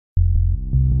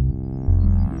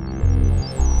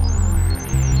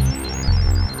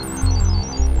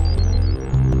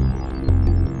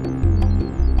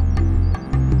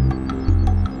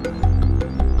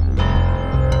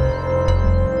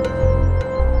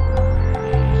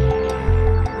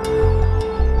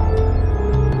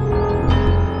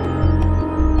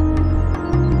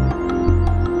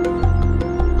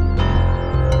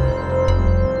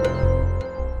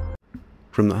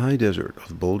From the high desert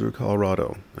of Boulder,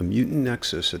 Colorado, a mutant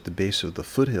nexus at the base of the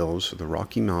foothills of the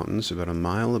Rocky Mountains, about a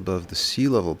mile above the sea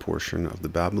level portion of the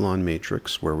Babylon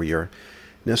Matrix, where we are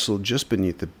nestled just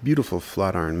beneath the beautiful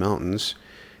Flatiron Mountains.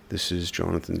 This is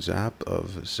Jonathan Zapp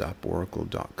of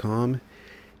zapporacle.com,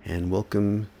 and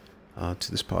welcome to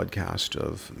this podcast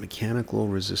of Mechanical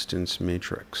Resistance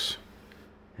Matrix.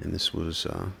 And this was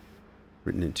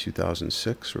written in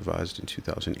 2006, revised in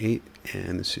 2008,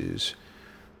 and this is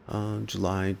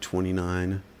July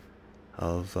 29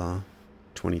 of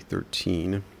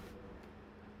 2013.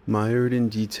 Mired in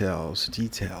details,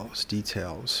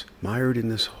 mired in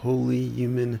this wholly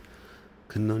human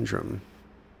conundrum.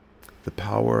 The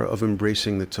power of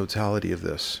embracing the totality of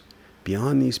this,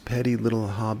 beyond these petty little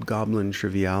hobgoblin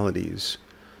trivialities,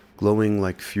 glowing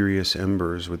like furious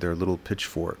embers with their little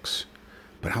pitchforks.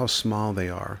 But how small they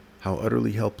are, how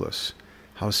utterly helpless,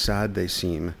 how sad they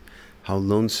seem, how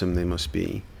lonesome they must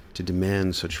be to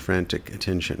demand such frantic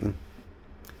attention.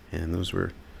 And those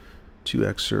were two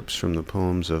excerpts from the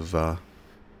poems of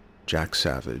Jack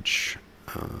Savage.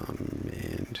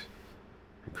 And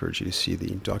I encourage you to see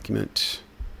the document,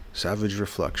 Savage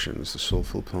Reflections, the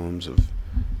soulful poems of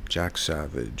Jack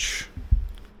Savage,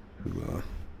 who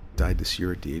died this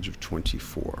year at the age of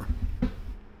 24.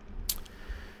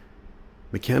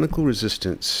 Mechanical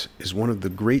resistance is one of the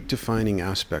great defining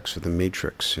aspects of the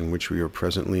matrix in which we are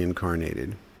presently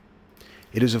incarnated.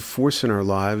 It is a force in our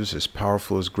lives as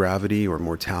powerful as gravity or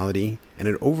mortality, and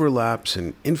it overlaps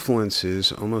and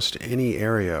influences almost any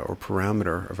area or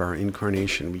parameter of our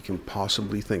incarnation we can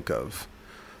possibly think of.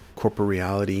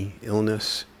 Corporeality,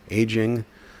 illness, aging,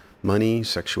 money,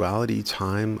 sexuality,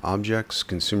 time, objects,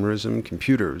 consumerism,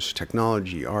 computers,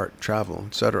 technology, art, travel,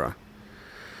 etc.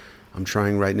 I'm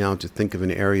trying right now to think of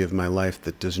an area of my life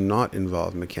that does not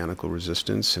involve mechanical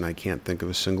resistance, and I can't think of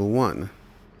a single one.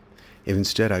 If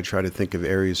instead I try to think of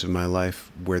areas of my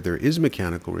life where there is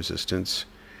mechanical resistance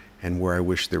and where I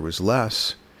wish there was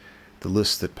less, the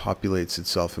list that populates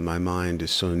itself in my mind is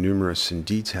so numerous and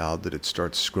detailed that it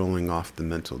starts scrolling off the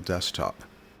mental desktop.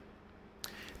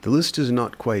 The list is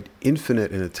not quite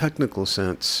infinite in a technical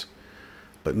sense,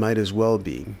 but might as well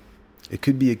be. It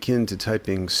could be akin to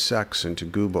typing sex into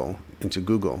Google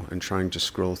and trying to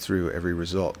scroll through every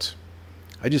result.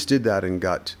 I just did that and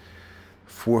got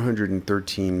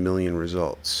 413 million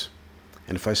results.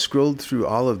 And if I scrolled through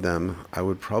all of them, I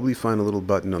would probably find a little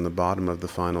button on the bottom of the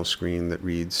final screen that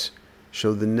reads,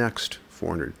 "Show the next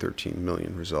 413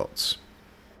 million results."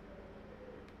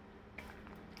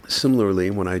 Similarly,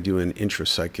 when I do an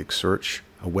intrapsychic search,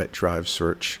 a wet drive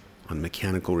search on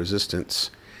mechanical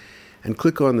resistance, and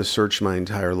click on the search my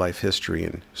entire life history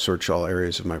and search all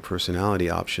areas of my personality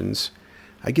options,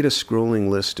 I get a scrolling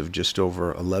list of just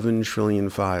over 11 trillion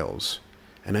files.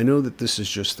 And I know that this is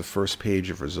just the first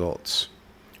page of results.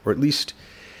 Or at least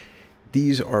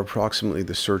these are approximately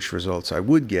the search results I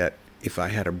would get if I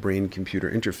had a brain-computer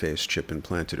interface chip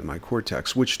implanted in my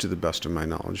cortex, which to the best of my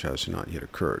knowledge has not yet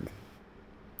occurred.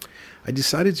 I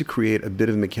decided to create a bit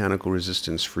of mechanical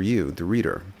resistance for you, the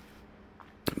reader,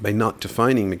 by not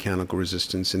defining mechanical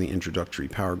resistance in the introductory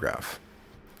paragraph.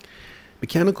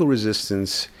 Mechanical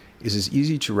resistance is as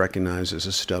easy to recognize as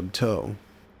a stubbed toe,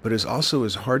 but is also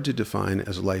as hard to define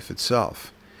as life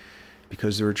itself,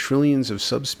 because there are trillions of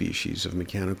subspecies of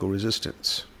mechanical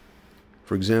resistance.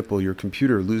 For example, your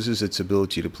computer loses its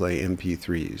ability to play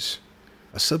MP3s,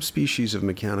 a subspecies of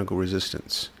mechanical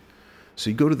resistance.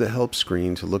 So you go to the help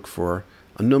screen to look for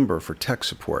a number for tech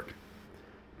support,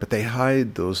 but they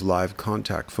hide those live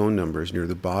contact phone numbers near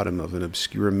the bottom of an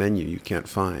obscure menu you can't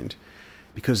find,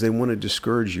 because they want to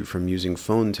discourage you from using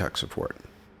phone tech support.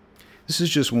 This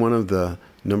is just one of the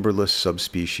numberless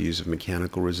subspecies of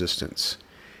mechanical resistance.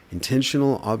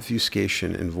 Intentional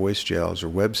obfuscation in voice jails or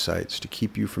websites to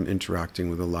keep you from interacting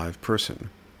with a live person.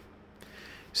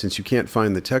 Since you can't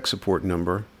find the tech support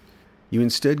number, you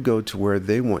instead go to where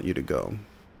they want you to go,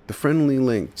 the friendly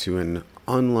link to an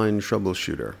online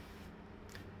troubleshooter.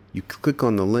 You click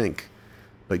on the link,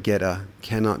 but get a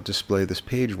 "cannot display this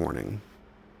page" warning.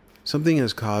 Something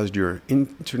has caused your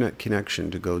internet connection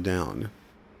to go down.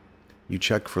 You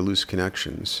check for loose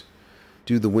connections,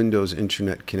 do the Windows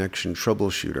Internet Connection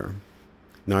troubleshooter,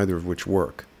 neither of which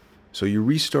work. So you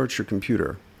restart your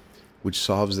computer, which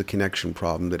solves the connection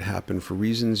problem that happened for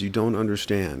reasons you don't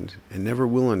understand and never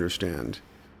will understand,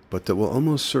 but that will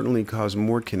almost certainly cause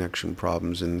more connection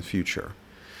problems in the future.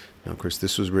 Now, of course,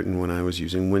 this was written when I was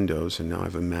using Windows, and now I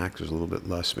have a Mac. There's a little bit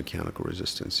less mechanical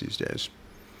resistance these days.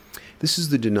 This is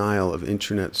the denial of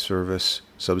internet service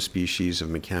subspecies of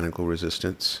mechanical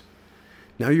resistance.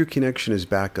 Now your connection is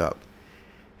back up,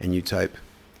 and you type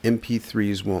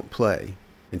MP3s won't play,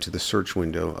 into the search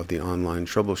window of the online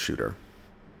troubleshooter.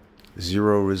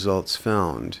 0 results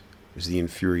found is the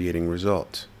infuriating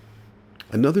result.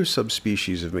 Another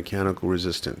subspecies of mechanical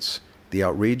resistance, the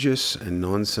outrageous and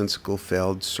nonsensical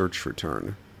failed search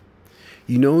return.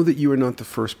 You know that you are not the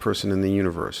first person in the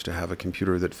universe to have a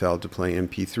computer that failed to play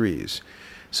MP3s,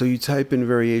 so you type in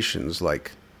variations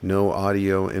like no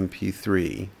audio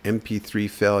MP3, MP3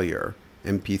 failure,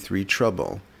 MP3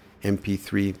 trouble,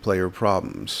 MP3 player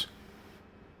problems.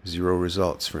 0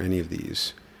 results for any of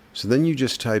these. So then you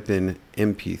just type in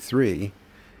MP3,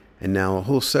 and now a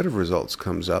whole set of results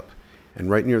comes up, and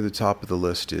right near the top of the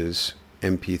list is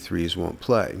MP3s won't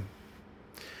play.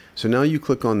 So now you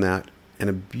click on that, and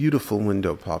a beautiful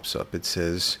window pops up. It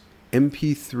says,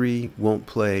 MP3 won't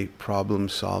play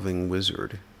problem-solving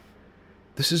wizard.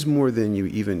 This is more than you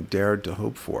even dared to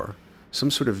hope for. Some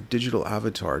sort of digital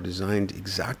avatar designed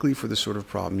exactly for the sort of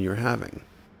problem you're having.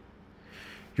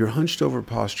 Your hunched-over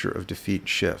posture of defeat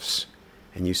shifts,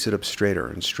 and you sit up straighter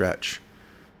and stretch,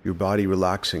 your body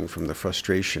relaxing from the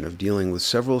frustration of dealing with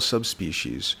several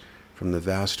subspecies from the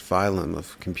vast phylum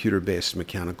of computer-based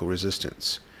mechanical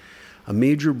resistance, a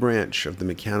major branch of the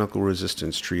mechanical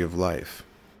resistance tree of life.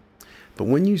 But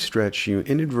when you stretch, you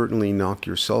inadvertently knock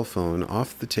your cell phone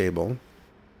off the table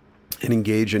and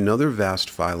engage another vast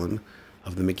phylum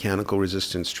of the mechanical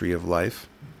resistance tree of life,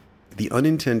 the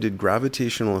unintended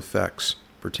gravitational effects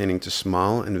pertaining to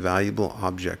small and valuable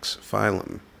objects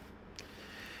phylum.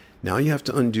 Now you have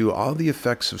to undo all the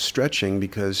effects of stretching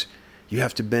because you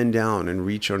have to bend down and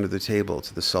reach under the table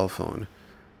to the cell phone,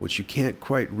 which you can't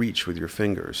quite reach with your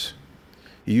fingers.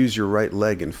 You use your right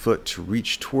leg and foot to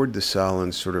reach toward the cell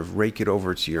and sort of rake it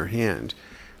over to your hand,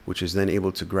 which is then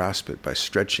able to grasp it by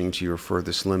stretching to your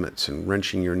furthest limits and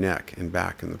wrenching your neck and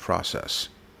back in the process.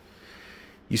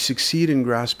 You succeed in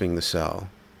grasping the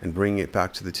cell and bringing it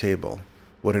back to the table,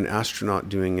 what an astronaut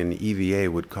doing an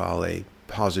EVA would call a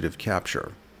positive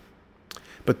capture.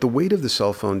 But the weight of the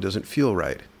cell phone doesn't feel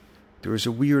right. There is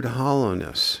a weird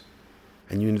hollowness,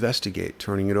 and you investigate,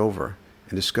 turning it over,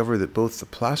 and discover that both the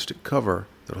plastic cover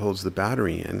that holds the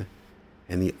battery in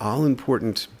and the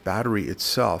all-important battery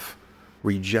itself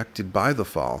were ejected by the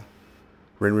fall,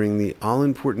 rendering the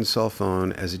all-important cell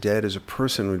phone as dead as a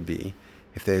person would be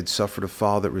if they had suffered a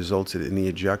fall that resulted in the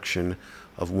ejection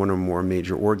of one or more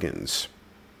major organs.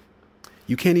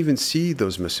 You can't even see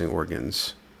those missing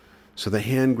organs, so the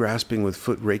hand grasping with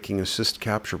foot raking assist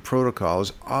capture protocol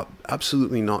is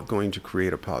absolutely not going to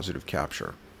create a positive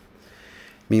capture.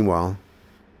 Meanwhile,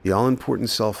 the all-important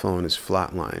cell phone is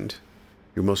flatlined.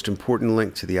 Your most important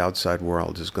link to the outside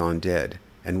world has gone dead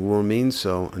and will remain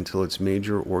so until its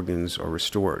major organs are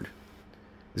restored.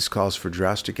 This calls for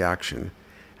drastic action,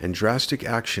 and drastic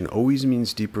action always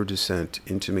means deeper descent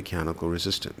into mechanical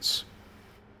resistance.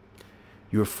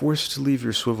 You are forced to leave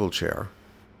your swivel chair,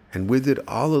 and with it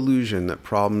all illusion that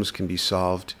problems can be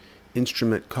solved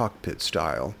instrument cockpit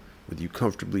style, with you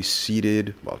comfortably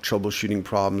seated while troubleshooting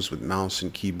problems with mouse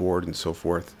and keyboard and so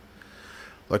forth.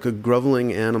 Like a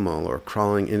groveling animal or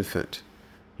crawling infant,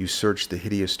 you search the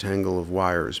hideous tangle of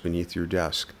wires beneath your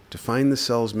desk to find the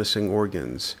cell's missing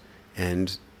organs,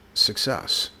 and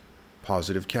success,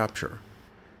 positive capture.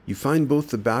 You find both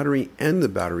the battery and the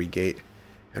battery gate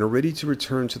and are ready to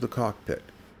return to the cockpit.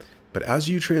 But as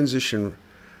you transition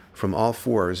from all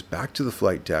fours back to the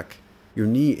flight deck, your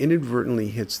knee inadvertently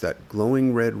hits that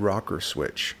glowing red rocker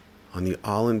switch on the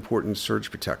all-important surge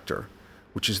protector,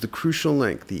 which is the crucial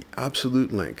link, the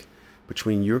absolute link,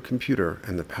 between your computer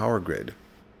and the power grid.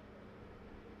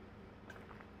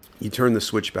 You turn the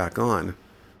switch back on,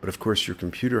 but of course your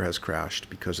computer has crashed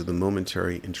because of the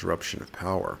momentary interruption of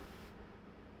power.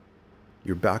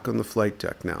 You're back on the flight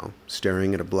deck now,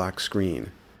 staring at a black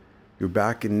screen, your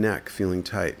back and neck feeling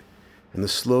tight, and the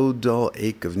slow, dull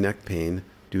ache of neck pain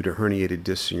due to herniated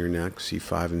discs in your neck,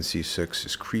 C5 and C6,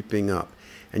 is creeping up,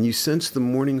 and you sense the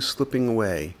morning slipping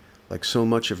away, like so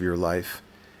much of your life,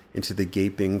 into the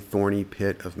gaping, thorny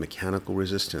pit of mechanical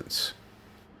resistance.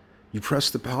 You press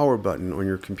the power button on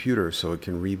your computer so it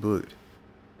can reboot.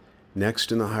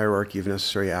 Next in the hierarchy of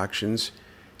necessary actions,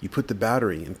 you put the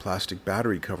battery and plastic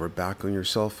battery cover back on your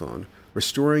cell phone,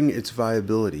 restoring its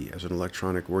viability as an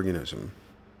electronic organism.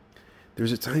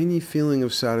 There's a tiny feeling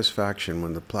of satisfaction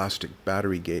when the plastic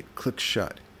battery gate clicks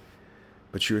shut,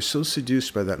 but you are so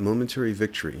seduced by that momentary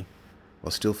victory,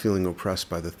 while still feeling oppressed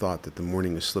by the thought that the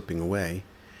morning is slipping away,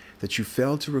 that you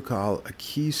fail to recall a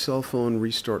key cell phone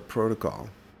restart protocol.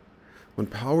 When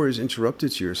power is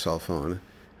interrupted to your cell phone,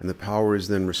 and the power is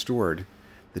then restored,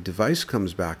 the device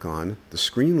comes back on, the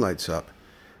screen lights up,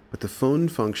 but the phone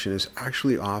function is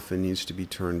actually off and needs to be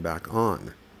turned back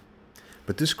on.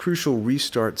 But this crucial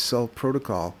restart cell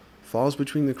protocol falls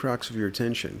between the cracks of your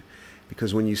attention,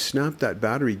 because when you snapped that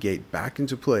battery gate back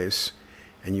into place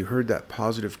and you heard that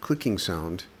positive clicking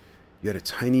sound, you had a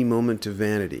tiny moment of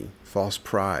vanity, false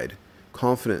pride,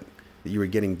 confident that you were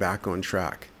getting back on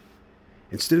track.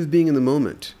 Instead of being in the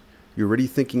moment, you're already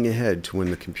thinking ahead to when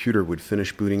the computer would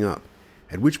finish booting up,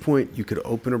 at which point you could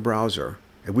open a browser,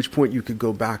 at which point you could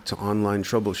go back to online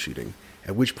troubleshooting,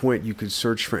 at which point you could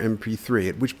search for MP3,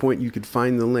 at which point you could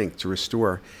find the link to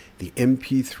restore the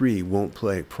MP3 won't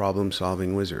play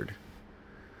problem-solving wizard.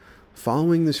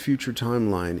 Following this future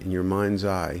timeline in your mind's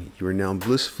eye, you are now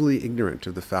blissfully ignorant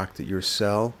of the fact that your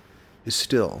cell is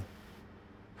still,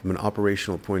 from an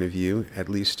operational point of view, at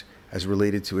least as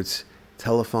related to its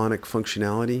telephonic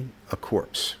functionality, a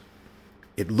corpse.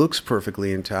 It looks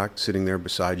perfectly intact sitting there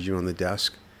beside you on the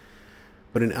desk,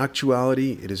 but in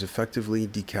actuality, it is effectively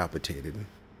decapitated.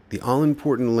 The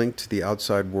all-important link to the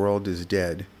outside world is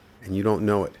dead, and you don't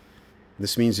know it.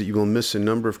 This means that you will miss a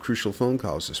number of crucial phone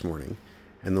calls this morning,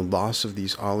 and the loss of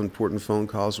these all-important phone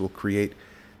calls will create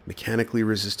mechanically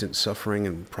resistant suffering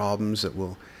and problems that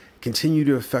will continue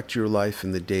to affect your life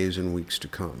in the days and weeks to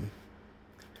come.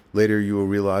 Later, you will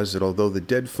realize that although the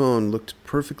dead phone looked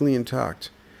perfectly intact,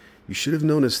 you should have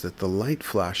noticed that the light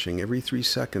flashing every 3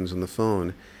 seconds on the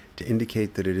phone to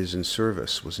indicate that it is in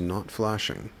service was not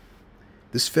flashing.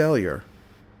 This failure,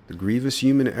 the grievous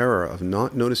human error of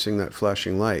not noticing that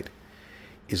flashing light,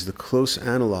 is the close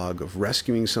analog of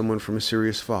rescuing someone from a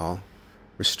serious fall,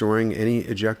 restoring any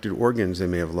ejected organs they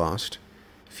may have lost,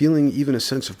 feeling even a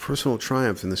sense of personal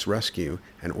triumph in this rescue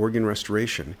and organ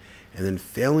restoration, and then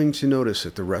failing to notice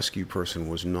that the rescue person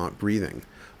was not breathing,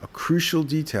 a crucial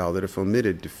detail that, if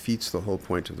omitted, defeats the whole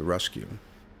point of the rescue.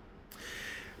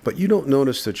 But you don't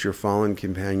notice that your fallen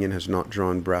companion has not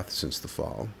drawn breath since the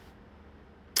fall.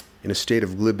 In a state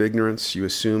of glib ignorance, you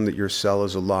assume that your cell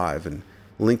is alive and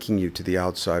linking you to the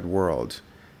outside world.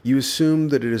 You assume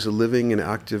that it is a living and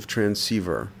active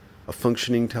transceiver, a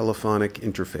functioning telephonic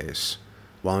interface,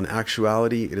 while in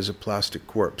actuality it is a plastic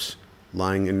corpse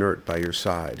lying inert by your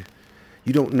side.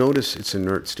 You don't notice its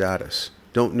inert status,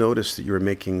 don't notice that you are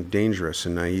making dangerous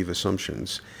and naive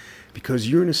assumptions, because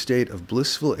you're in a state of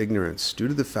blissful ignorance due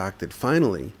to the fact that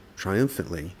finally,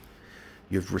 triumphantly,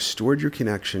 you have restored your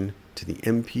connection to the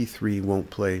MP3 won't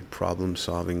play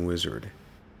problem-solving wizard.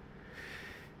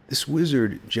 This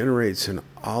wizard generates an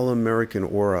all-American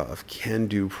aura of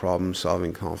can-do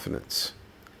problem-solving confidence.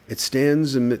 It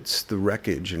stands amidst the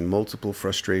wreckage and multiple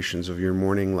frustrations of your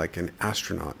morning like an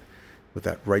astronaut with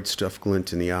that right stuff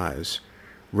glint in the eyes,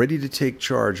 ready to take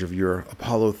charge of your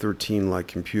Apollo 13-like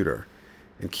computer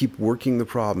and keep working the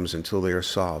problems until they are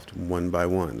solved one by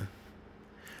one.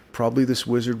 Probably this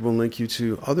wizard will link you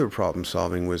to other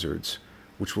problem-solving wizards,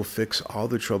 which will fix all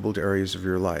the troubled areas of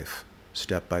your life,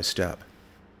 step by step.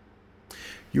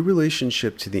 Your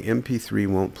relationship to the MP3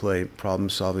 won't play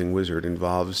problem-solving wizard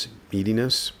involves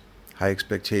neediness, high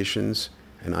expectations,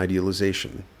 and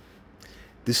idealization.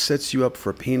 This sets you up for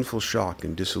a painful shock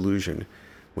and disillusion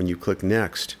when you click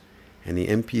Next, and the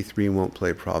MP3 won't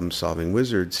play problem-solving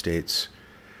wizard states,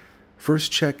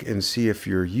 first check and see if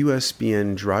your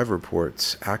USBN driver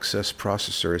port's access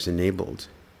processor is enabled,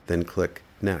 then click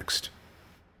Next.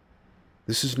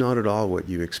 This is not at all what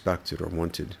you expected or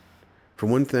wanted. For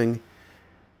one thing,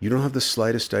 you don't have the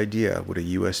slightest idea what a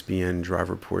USBN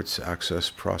driver port's access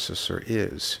processor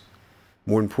is.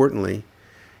 More importantly,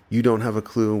 you don't have a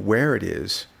clue where it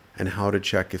is and how to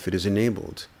check if it is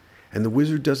enabled. And the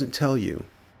wizard doesn't tell you.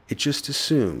 It just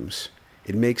assumes.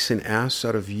 It makes an ass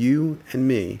out of you and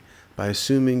me by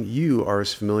assuming you are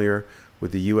as familiar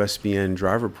with the USBN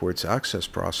driver port's access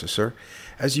processor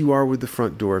as you are with the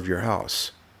front door of your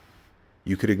house.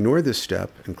 You could ignore this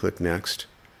step and click Next,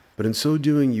 but in so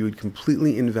doing you would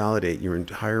completely invalidate your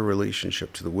entire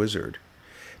relationship to the wizard,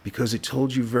 because it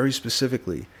told you very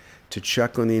specifically to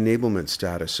check on the enablement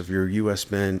status of your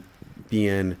USBN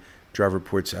driver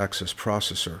port's access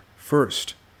processor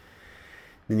first,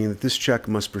 meaning that this check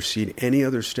must precede any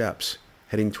other steps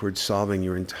heading towards solving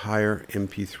your entire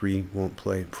MP3 won't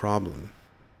play problem.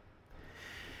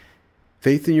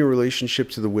 Faith in your relationship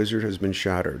to the wizard has been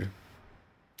shattered,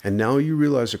 and now you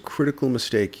realize a critical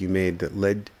mistake you made that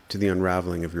led to the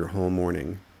unraveling of your whole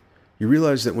morning. You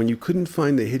realize that when you couldn't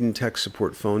find the hidden tech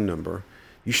support phone number,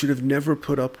 you should have never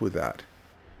put up with that.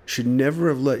 You should never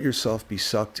have let yourself be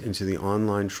sucked into the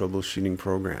online troubleshooting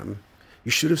program.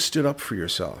 You should have stood up for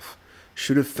yourself,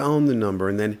 should have found the number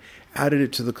and then added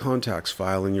it to the contacts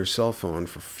file in your cell phone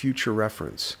for future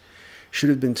reference, should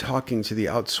have been talking to the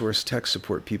outsourced tech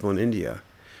support people in India,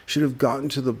 should have gotten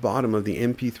to the bottom of the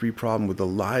MP3 problem with a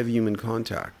live human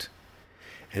contact.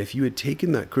 And if you had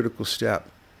taken that critical step,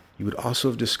 you would also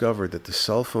have discovered that the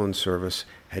cell phone service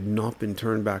had not been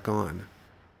turned back on.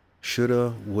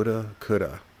 Shoulda, woulda,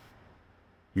 coulda.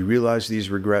 You realize these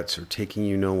regrets are taking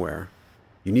you nowhere.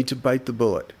 You need to bite the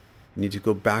bullet. You need to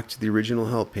go back to the original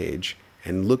help page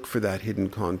and look for that hidden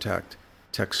contact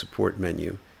tech support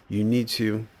menu. You need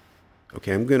to...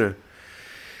 Okay, I'm going to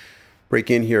break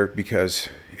in here because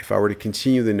if I were to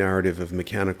continue the narrative of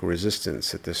mechanical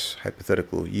resistance that this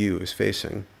hypothetical you is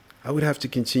facing, I would have to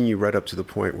continue right up to the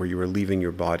point where you are leaving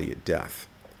your body at death,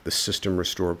 the system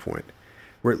restore point,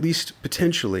 where at least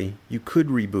potentially you could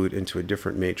reboot into a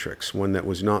different matrix, one that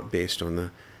was not based on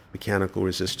the mechanical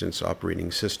resistance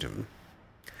operating system.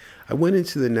 I went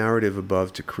into the narrative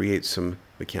above to create some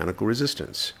mechanical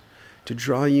resistance, to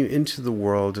draw you into the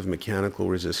world of mechanical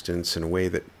resistance in a way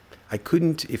that I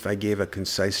couldn't if I gave a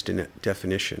concise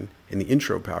definition in the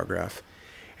intro paragraph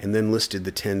and then listed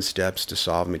the 10 steps to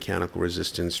solve mechanical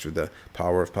resistance through the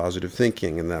power of positive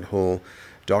thinking and that whole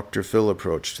Dr. Phil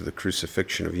approach to the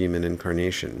crucifixion of human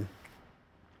incarnation.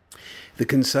 The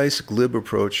concise, glib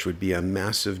approach would be a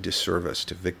massive disservice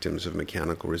to victims of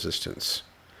mechanical resistance.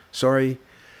 Sorry,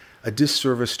 a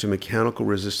disservice to mechanical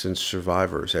resistance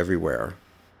survivors everywhere,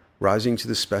 rising to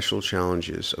the special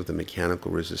challenges of the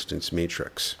mechanical resistance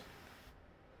matrix.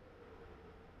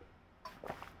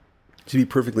 To be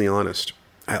perfectly honest,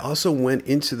 I also went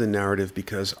into the narrative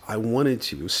because I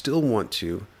still want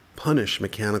to, punish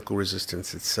mechanical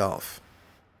resistance itself.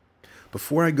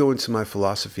 Before I go into my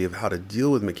philosophy of how to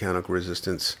deal with mechanical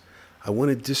resistance, I want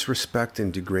to disrespect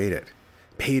and degrade it,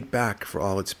 pay it back for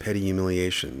all its petty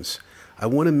humiliations. I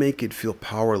want to make it feel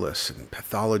powerless and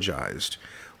pathologized,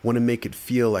 want to make it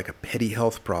feel like a petty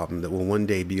health problem that will one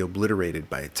day be obliterated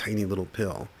by a tiny little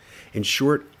pill. In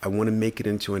short, I want to make it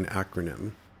into an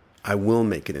acronym. I will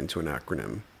make it into an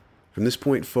acronym. From this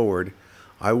point forward,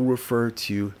 I will refer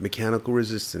to mechanical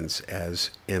resistance as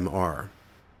MR.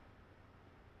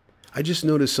 I just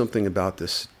noticed something about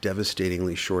this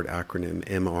devastatingly short acronym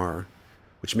MR,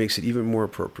 which makes it even more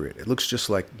appropriate. It looks just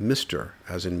like Mr.,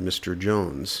 as in Mr.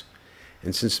 Jones.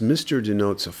 And since Mr.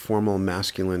 denotes a formal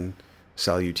masculine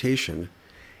salutation,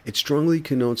 it strongly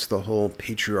connotes the whole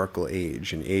patriarchal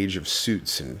age, an age of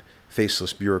suits and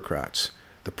faceless bureaucrats,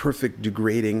 the perfect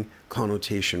degrading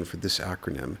connotation for this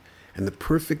acronym, and the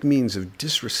perfect means of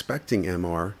disrespecting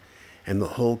MR and the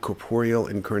whole corporeal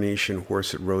incarnation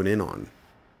horse it rode in on.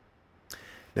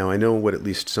 Now, I know what at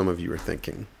least some of you are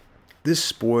thinking. This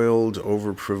spoiled,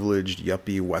 overprivileged,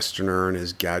 yuppie Westerner and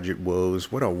his gadget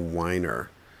woes, what a whiner.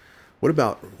 What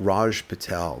about Raj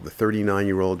Patel, the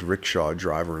 39-year-old rickshaw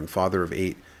driver and father of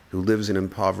 8 who lives an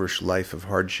impoverished life of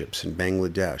hardships in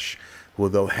Bangladesh, who,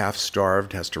 although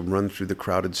half-starved, has to run through the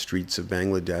crowded streets of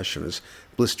Bangladesh on his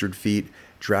blistered feet,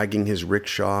 dragging his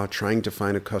rickshaw, trying to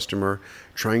find a customer,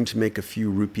 trying to make a few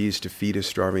rupees to feed his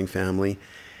starving family?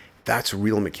 That's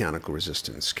real mechanical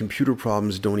resistance. Computer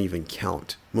problems don't even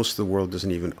count. Most of the world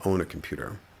doesn't even own a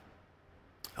computer.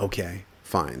 Okay,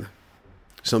 fine.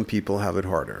 Some people have it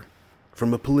harder.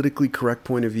 From a politically correct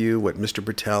point of view, what Mr.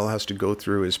 Patel has to go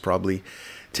through is probably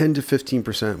 10 to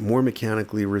 15% more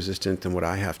mechanically resistant than what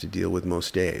I have to deal with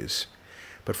most days.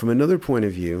 But from another point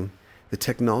of view, the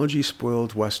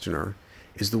technology-spoiled Westerner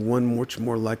is the one much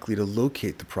more likely to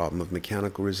locate the problem of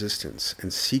mechanical resistance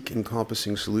and seek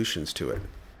encompassing solutions to it.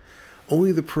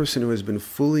 Only the person who has been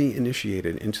fully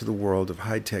initiated into the world of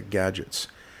high-tech gadgets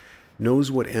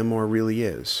knows what MR really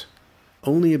is.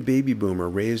 Only a baby boomer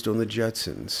raised on the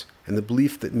Jetsons and the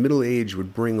belief that middle age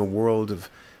would bring a world of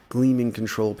gleaming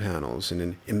control panels and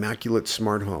an immaculate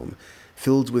smart home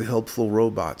filled with helpful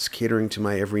robots catering to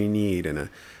my every need and a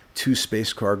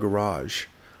 2-space car garage.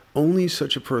 Only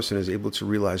such a person is able to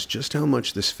realize just how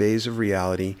much this phase of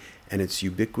reality and its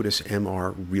ubiquitous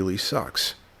MR really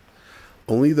sucks.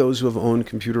 Only those who have owned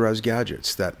computerized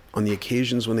gadgets that, on the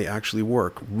occasions when they actually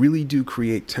work, really do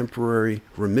create temporary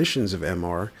remissions of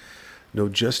MR, know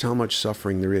just how much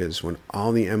suffering there is when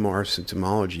all the MR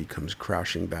symptomology comes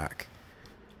crashing back.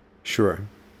 Sure,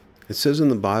 it says in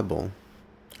the Bible,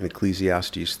 in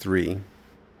Ecclesiastes 3,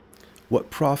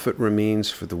 "What profit remains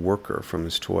for the worker from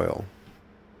his toil?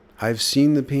 I have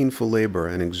seen the painful labor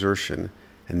and exertion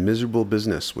and miserable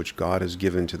business which God has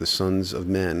given to the sons of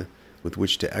men with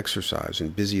which to exercise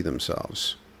and busy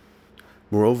themselves.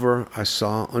 Moreover, I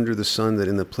saw under the sun that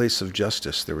in the place of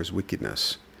justice there was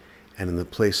wickedness, and in the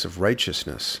place of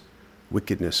righteousness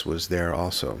wickedness was there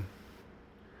also.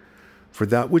 For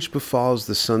that which befalls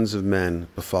the sons of men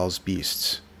befalls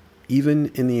beasts. Even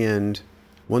in the end,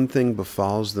 one thing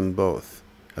befalls them both.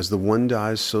 As the one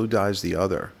dies, so dies the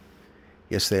other.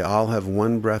 Yes, they all have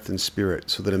one breath and spirit,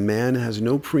 so that a man has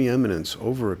no preeminence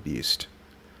over a beast.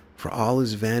 For all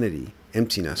is vanity,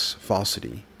 emptiness,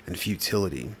 falsity, and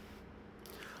futility.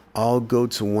 All go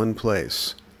to one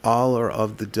place, all are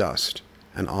of the dust,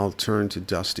 and all turn to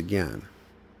dust again.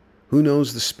 Who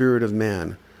knows the spirit of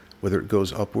man, whether it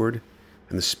goes upward,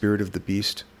 and the spirit of the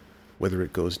beast, whether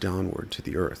it goes downward to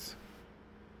the earth?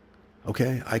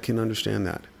 Okay, I can understand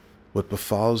that. What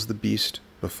befalls the beast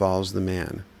befalls the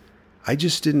man. I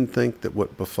just didn't think that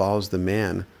what befalls the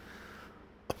man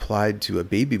applied to a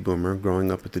baby boomer growing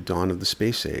up at the dawn of the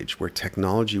space age, where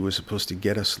technology was supposed to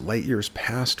get us light years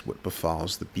past what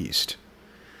befalls the beast.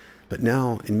 But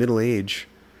now, in middle age,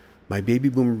 my baby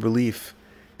boomer belief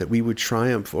that we would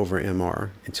triumph over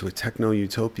MR into a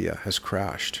techno-utopia has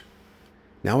crashed.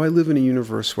 Now I live in a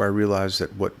universe where I realize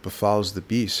that what befalls the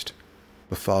beast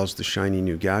befalls the shiny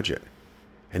new gadget,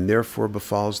 and therefore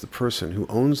befalls the person who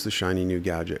owns the shiny new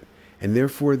gadget, and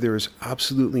therefore there is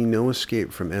absolutely no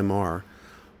escape from MR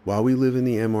while we live in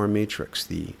the MR matrix,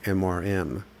 the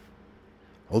MRM.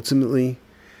 Ultimately,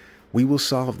 we will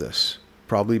solve this,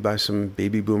 probably by some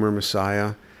baby boomer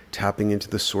messiah tapping into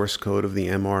the source code of the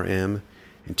MRM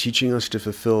and teaching us to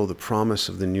fulfill the promise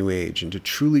of the new age and to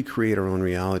truly create our own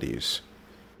realities.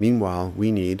 Meanwhile,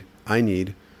 I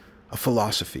need a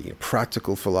philosophy, a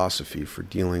practical philosophy for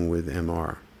dealing with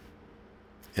MR.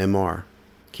 MR,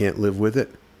 can't live with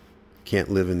it, can't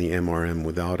live in the MRM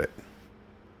without it.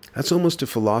 That's almost a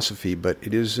philosophy, but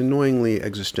it is annoyingly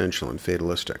existential and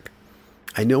fatalistic.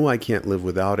 I know I can't live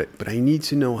without it, but I need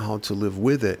to know how to live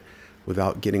with it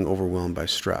without getting overwhelmed by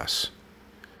stress.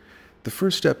 The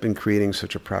first step in creating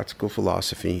such a practical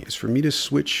philosophy is for me to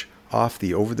switch off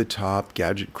the over-the-top,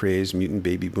 gadget-crazed, mutant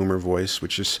baby boomer voice,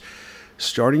 which is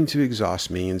starting to exhaust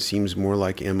me and seems more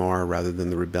like MR rather than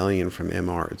the rebellion from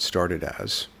MR it started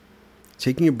as.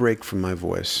 Taking a break from my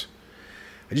voice,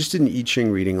 I just did an I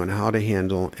Ching reading on how to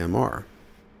handle MR.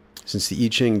 Since the I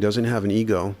Ching doesn't have an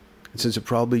ego, and since it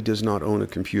probably does not own a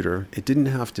computer, it didn't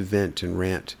have to vent and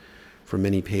rant for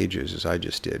many pages as I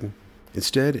just did.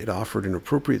 Instead, it offered an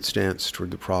appropriate stance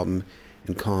toward the problem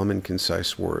in calm and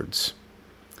concise words.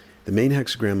 The main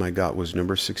hexagram I got was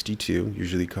number 62,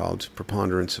 usually called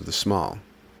Preponderance of the Small.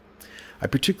 I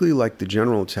particularly like the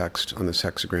general text on this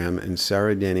hexagram in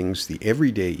Sarah Denning's The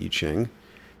Everyday I Ching,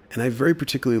 and I very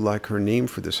particularly like her name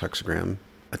for this hexagram,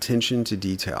 Attention to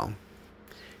Detail.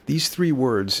 These three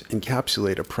words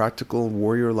encapsulate a practical,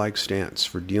 warrior-like stance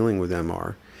for dealing with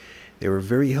MR. They were a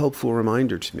very helpful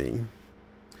reminder to me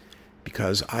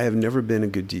because I have never been a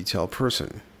good detail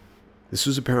person. This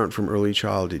was apparent from early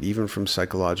childhood, even from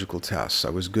psychological tests. I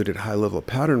was good at high-level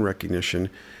pattern recognition,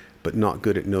 but not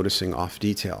good at noticing off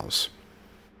details.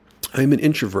 I am an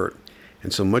introvert,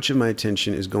 and so much of my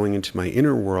attention is going into my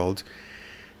inner world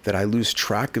that I lose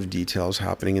track of details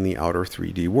happening in the outer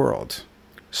 3D world.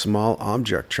 Small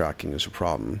object tracking is a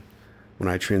problem. When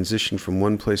I transition from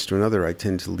one place to another, I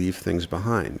tend to leave things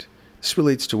behind. This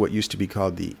relates to what used to be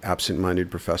called the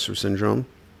absent-minded professor syndrome.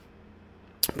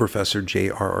 Professor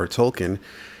J.R.R. Tolkien,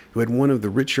 who had one of the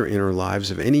richer inner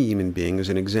lives of any human being, as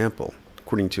an example.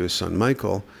 According to his son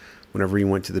Michael, whenever he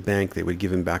went to the bank, they would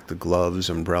give him back the gloves,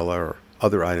 umbrella, or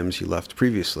other items he left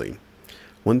previously.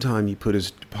 One time he put his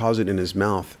deposit in his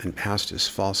mouth and passed his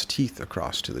false teeth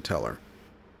across to the teller.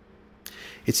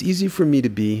 It's easy for me to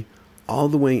be all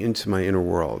the way into my inner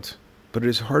world, but it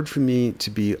is hard for me to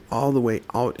be all the way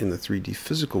out in the 3D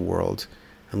physical world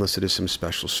unless it is some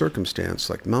special circumstance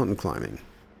like mountain climbing.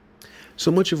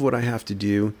 So much of what I have to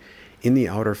do in the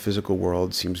outer physical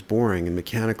world seems boring and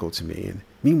mechanical to me, and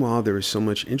meanwhile there is so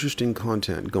much interesting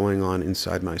content going on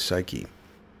inside my psyche.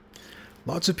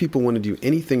 Lots of people want to do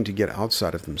anything to get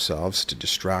outside of themselves, to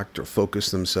distract or focus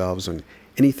themselves on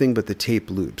anything but the tape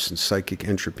loops and psychic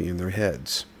entropy in their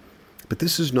heads. But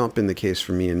this has not been the case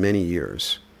for me in many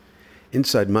years.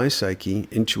 Inside my psyche,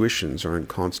 intuitions are in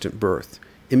constant birth.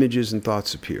 Images and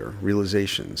thoughts appear,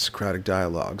 realizations, Socratic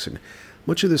dialogues, and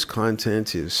much of this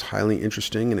content is highly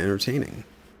interesting and entertaining.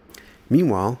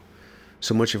 Meanwhile,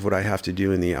 so much of what I have to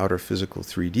do in the outer physical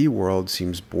 3D world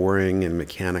seems boring and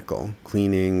mechanical.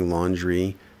 Cleaning,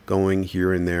 laundry, going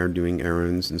here and there, doing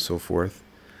errands, and so forth.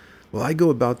 While I go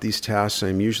about these tasks, I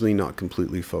am usually not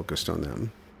completely focused on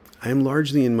them. I am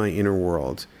largely in my inner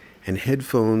world, and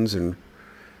headphones and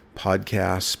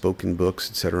podcasts, spoken books,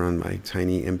 etc. on my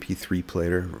tiny MP3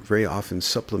 player very often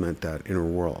supplement that inner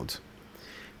world.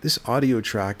 This audio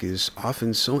track is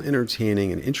often so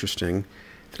entertaining and interesting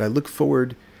that I look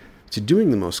forward to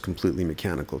doing the most completely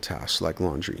mechanical tasks like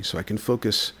laundry so I can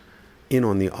focus in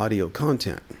on the audio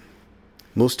content.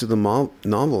 Most of the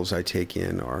novels I take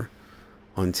in are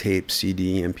on tape,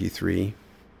 CD, MP3.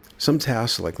 Some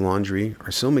tasks like laundry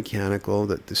are so mechanical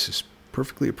that this is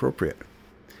perfectly appropriate.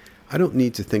 I don't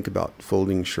need to think about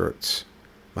folding shirts.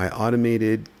 My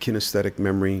automated kinesthetic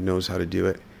memory knows how to do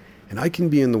it, and I can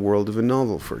be in the world of a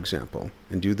novel, for example,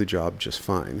 and do the job just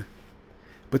fine.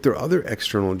 But there are other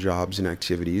external jobs and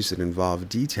activities that involve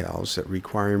details that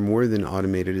require more than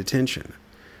automated attention.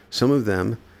 Some of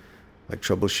them, like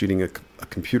troubleshooting a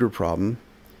computer problem,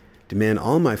 demand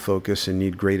all my focus and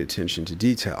need great attention to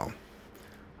detail.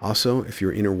 Also, if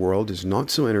your inner world is not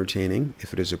so entertaining,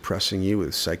 if it is oppressing you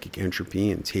with psychic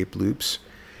entropy and tape loops,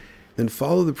 then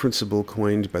follow the principle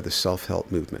coined by the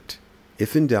self-help movement.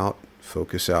 If in doubt,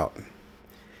 focus out.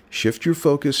 Shift your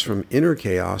focus from inner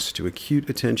chaos to acute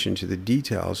attention to the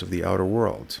details of the outer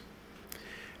world.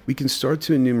 We can start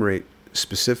to enumerate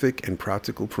specific and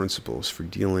practical principles for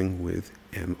dealing with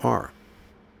MR.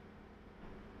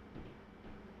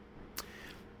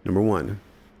 Number 1,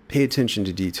 pay attention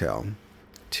to detail.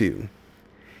 2,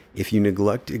 if you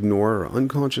neglect, ignore, or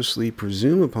unconsciously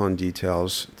presume upon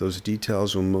details, those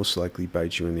details will most likely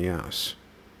bite you in the ass.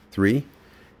 3,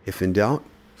 if in doubt,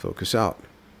 focus out.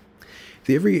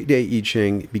 The Everyday I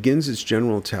Ching begins its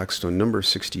general text on number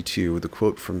 62 with a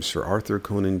quote from Sir Arthur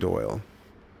Conan Doyle.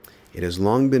 It has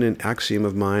long been an axiom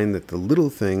of mine that the little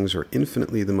things are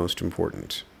infinitely the most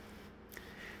important.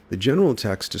 The general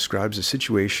text describes a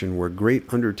situation where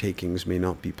great undertakings may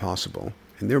not be possible,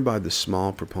 and thereby the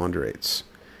small preponderates.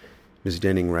 Ms.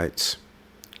 Denning writes,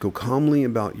 "Go calmly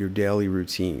about your daily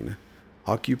routine.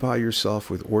 Occupy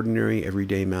yourself with ordinary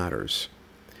everyday matters.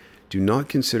 Do not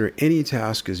consider any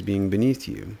task as being beneath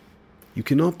you. You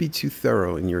cannot be too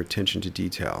thorough in your attention to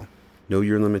detail. Know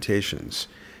your limitations.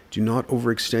 Do not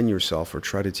overextend yourself or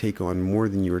try to take on more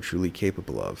than you are truly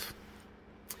capable of."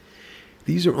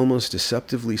 These are almost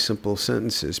deceptively simple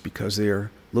sentences because they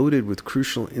are loaded with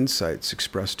crucial insights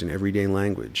expressed in everyday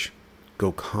language.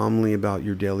 Go calmly about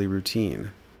your daily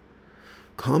routine.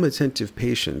 Calm, attentive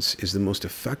patience is the most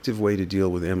effective way to deal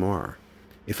with MR.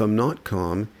 If I'm not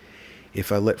calm,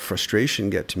 if I let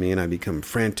frustration get to me and I become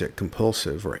frantic,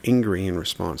 compulsive, or angry in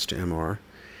response to MR,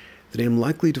 then I'm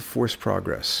likely to force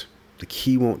progress. The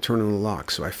key won't turn in the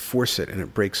lock, so I force it and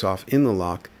it breaks off in the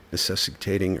lock,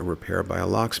 necessitating a repair by a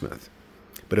locksmith.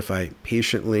 But if I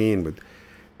patiently and with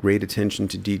great attention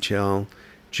to detail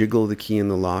jiggle the key in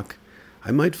the lock,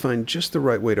 I might find just the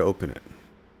right way to open it.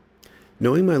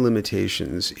 Knowing my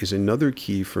limitations is another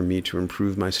key for me to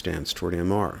improve my stance toward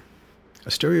MR.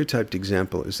 A stereotyped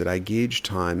example is that I gauge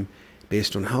time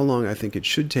based on how long I think it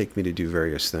should take me to do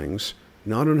various things,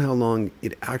 not on how long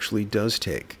it actually does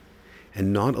take,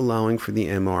 and not allowing for the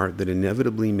MR that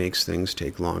inevitably makes things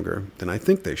take longer than I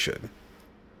think they should.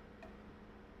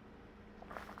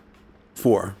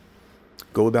 4,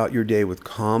 go about your day with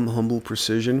calm, humble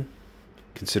precision,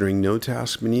 considering no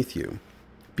task beneath you.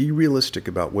 Be realistic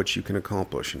about what you can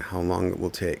accomplish and how long it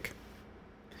will take.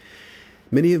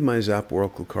 Many of my Zap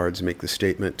Oracle cards make the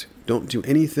statement, "Don't do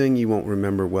anything you won't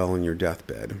remember well on your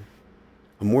deathbed."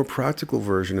 A more practical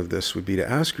version of this would be to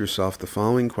ask yourself the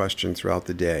following question throughout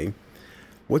the day: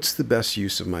 what's the best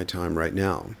use of my time right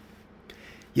now?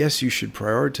 Yes, you should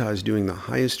prioritize doing the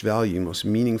highest value, most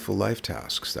meaningful life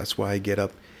tasks. That's why I get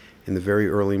up in the very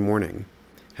early morning.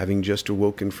 Having just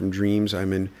awoken from dreams,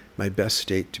 I'm in my best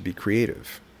state to be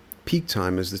creative. Peak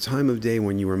time is the time of day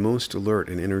when you are most alert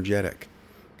and energetic.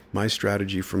 My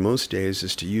strategy for most days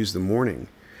is to use the morning,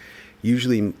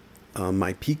 usually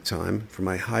my peak time, for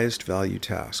my highest value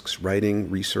tasks: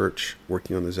 writing, research,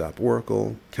 working on the Zap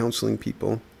Oracle, counseling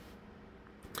people.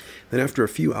 Then after a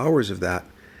few hours of that,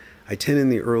 I tend in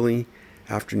the early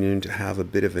afternoon to have a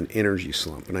bit of an energy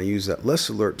slump, and I use that less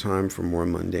alert time for more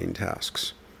mundane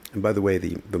tasks. And by the way,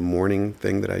 the morning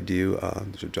thing that I do,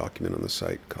 there's a document on the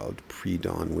site called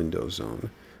Pre-Dawn Window Zone,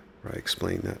 where I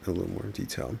explain that in a little more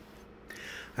detail.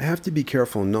 I have to be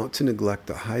careful not to neglect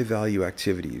the high-value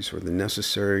activities or the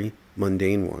necessary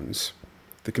mundane ones.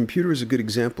 The computer is a good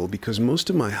example because most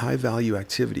of my high-value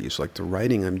activities, like the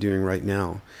writing I'm doing right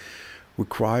now,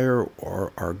 require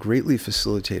or are greatly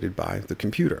facilitated by the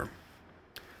computer.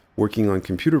 Working on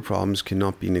computer problems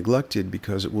cannot be neglected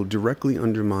because it will directly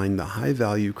undermine the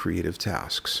high-value creative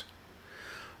tasks.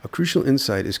 A crucial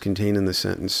insight is contained in the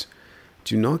sentence,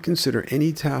 "Do not consider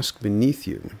any task beneath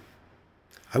you."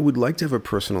 I would like to have a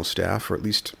personal staff, or at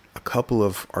least a couple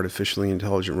of artificially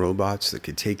intelligent robots that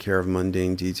could take care of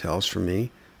mundane details for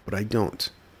me, but I don't.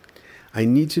 I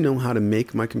need to know how to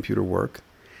make my computer work,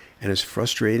 and as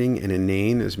frustrating and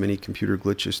inane as many computer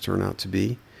glitches turn out to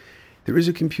be, there is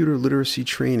a computer literacy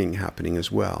training happening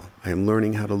as well. I am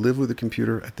learning how to live with a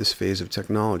computer at this phase of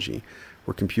technology,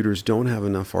 where computers don't have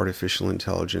enough artificial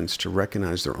intelligence to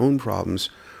recognize their own problems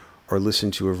or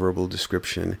listen to a verbal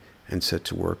description and set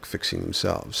to work fixing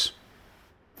themselves.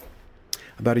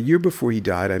 About a year before he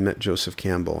died, I met Joseph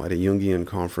Campbell at a Jungian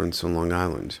conference on Long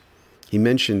Island. He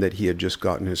mentioned that he had just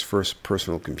gotten his first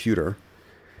personal computer,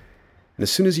 and as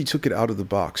soon as he took it out of the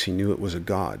box, he knew it was a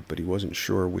god, but he wasn't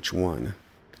sure which one.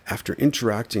 After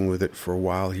interacting with it for a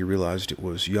while, he realized it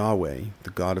was Yahweh, the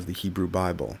God of the Hebrew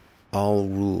Bible, all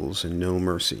rules and no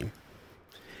mercy.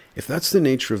 If that's the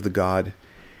nature of the God,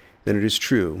 then it is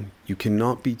true. You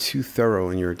cannot be too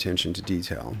thorough in your attention to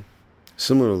detail.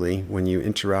 Similarly, when you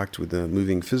interact with the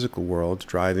moving physical world,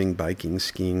 driving, biking,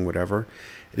 skiing, whatever,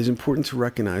 it is important to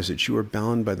recognize that you are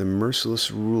bound by the merciless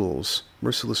rules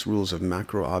of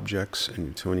macro objects and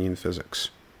Newtonian physics.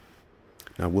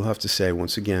 Now, we'll have to say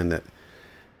once again that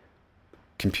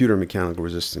computer mechanical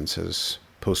resistance has,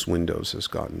 post-Windows, has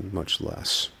gotten much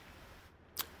less.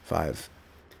 5.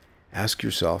 Ask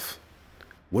yourself,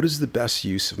 what is the best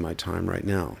use of my time right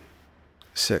now?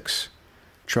 6.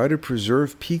 Try to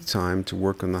preserve peak time to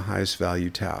work on the highest value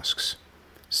tasks.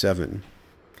 7.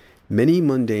 Many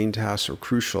mundane tasks are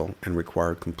crucial and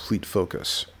require complete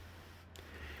focus.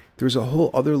 There's a whole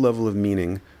other level of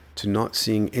meaning to not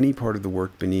seeing any part of the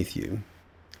work beneath you.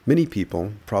 Many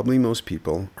people, probably most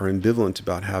people, are ambivalent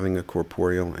about having a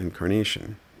corporeal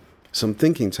incarnation. Some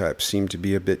thinking types seem to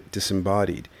be a bit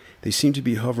disembodied. They seem to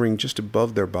be hovering just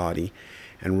above their body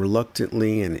and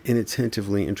reluctantly and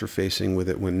inattentively interfacing with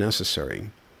it when necessary.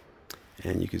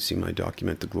 And you can see my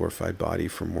document, The Glorified Body,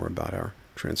 for more about our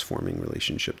transforming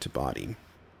relationship to body.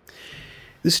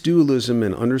 This dualism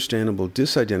and understandable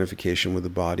disidentification with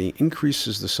the body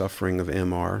increases the suffering of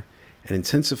MR and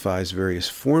intensifies various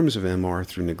forms of MR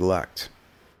through neglect.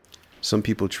 Some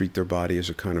people treat their body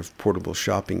as a kind of portable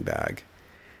shopping bag.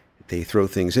 They throw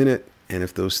things in it, and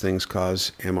if those things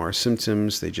cause MR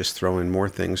symptoms, they just throw in more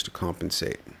things to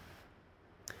compensate.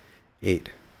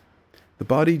 8. The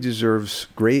body deserves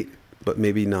great, but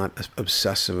maybe not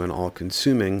obsessive and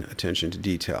all-consuming attention to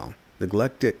detail.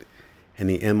 Neglect it, and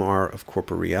the MR of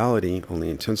corporeality only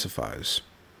intensifies.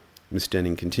 Ms.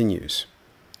 Denning continues,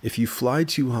 if you fly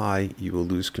too high, you will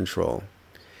lose control.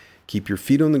 Keep your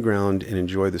feet on the ground and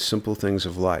enjoy the simple things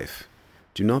of life.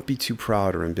 Do not be too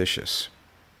proud or ambitious.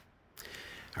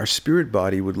 Our spirit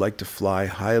body would like to fly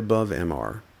high above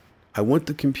MR. I want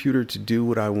the computer to do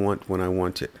what I want when I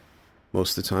want it.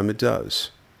 Most of the time it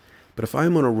does. But if I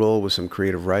am on a roll with some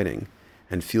creative writing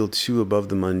and feel too above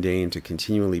the mundane to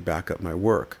continually back up my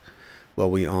work,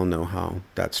 well, we all know how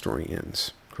that story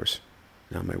ends. Of course,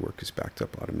 now my work is backed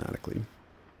up automatically.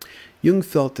 Jung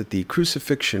felt that the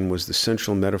crucifixion was the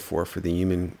central metaphor for the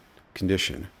human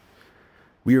condition.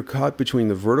 We are caught between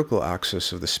the vertical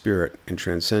axis of the spirit and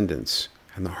transcendence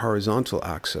and the horizontal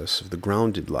axis of the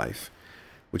grounded life,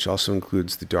 which also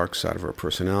includes the dark side of our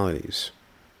personalities.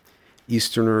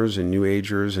 Easterners and New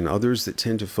Agers and others that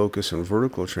tend to focus on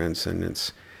vertical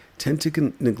transcendence tend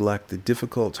to neglect the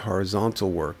difficult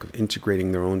horizontal work of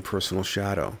integrating their own personal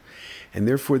shadow, and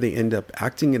therefore they end up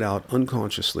acting it out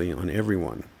unconsciously on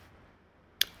everyone.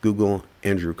 Google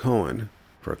Andrew Cohen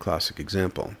for a classic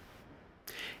example.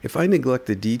 If I neglect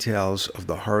the details of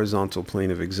the horizontal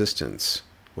plane of existence,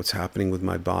 what's happening with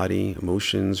my body,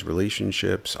 emotions,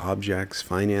 relationships, objects,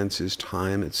 finances,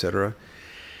 time, etc.,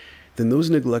 then those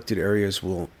neglected areas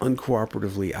will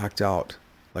uncooperatively act out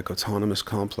like autonomous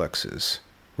complexes,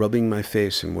 rubbing my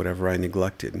face in whatever I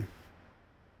neglected.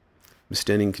 Ms.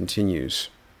 Denning continues,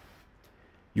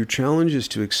 your challenge is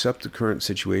to accept the current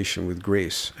situation with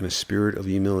grace and a spirit of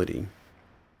humility.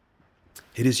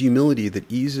 It is humility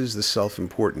that eases the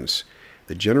self-importance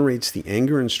that generates the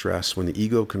anger and stress when the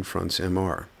ego confronts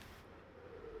MR.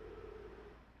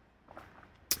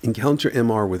 Encounter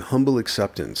MR with humble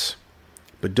acceptance,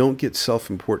 but don't get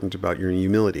self-important about your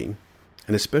humility,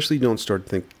 and especially don't start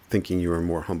thinking you are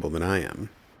more humble than I am.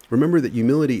 Remember that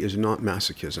humility is not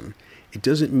masochism. It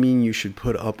doesn't mean you should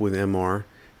put up with MR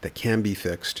that can be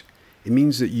fixed. It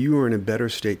means that you are in a better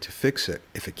state to fix it,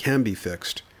 if it can be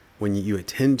fixed, when you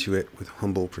attend to it with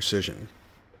humble precision.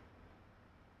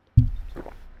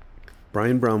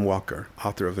 Brian Brown Walker,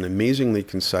 author of an amazingly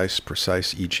concise,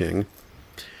 precise I Ching,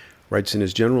 writes in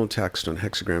his general text on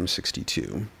Hexagram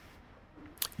 62,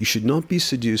 you should not be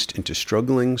seduced into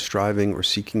struggling, striving, or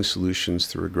seeking solutions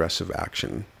through aggressive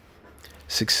action.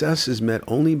 Success is met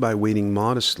only by waiting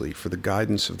modestly for the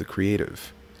guidance of the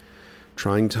creative.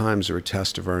 Trying times are a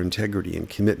test of our integrity and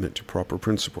commitment to proper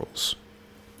principles.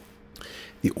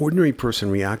 The ordinary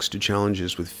person reacts to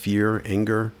challenges with fear,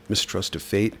 anger, mistrust of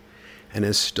fate, and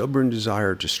has stubborn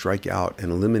desire to strike out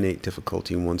and eliminate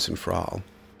difficulty once and for all.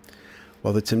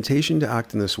 While the temptation to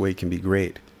act in this way can be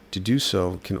great, to do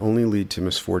so can only lead to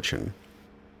misfortune.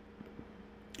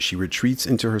 She retreats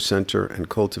into her center and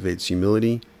cultivates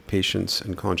humility, patience,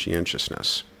 and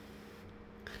conscientiousness.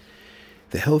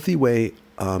 The healthy way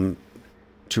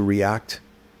to react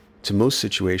to most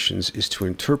situations is to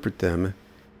interpret them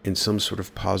in some sort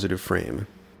of positive frame.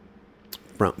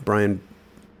 Brian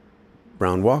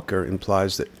Brown Walker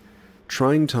implies that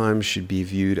trying times should be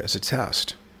viewed as a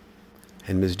test.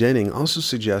 And Ms. Denning also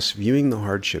suggests viewing the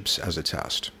hardships as a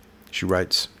test. She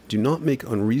writes, "Do not make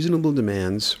unreasonable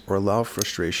demands or allow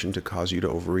frustration to cause you to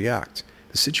overreact.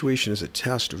 The situation is a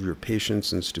test of your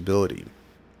patience and stability."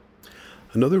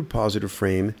 Another positive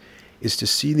frame is to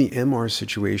see the MR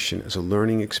situation as a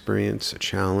learning experience, a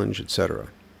challenge, etc.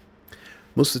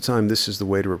 Most of the time, this is the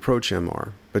way to approach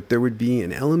MR, but there would be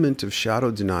an element of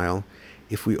shadow denial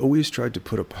if we always tried to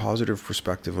put a positive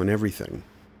perspective on everything.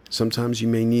 Sometimes you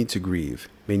may need to grieve,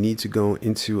 may need to go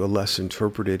into a less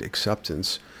interpreted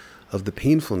acceptance of the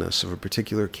painfulness of a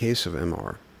particular case of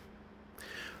MR.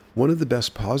 One of the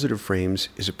best positive frames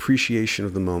is appreciation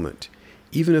of the moment,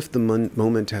 even if the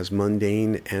moment has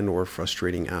mundane and or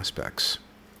frustrating aspects.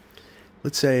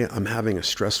 Let's say I'm having a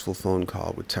stressful phone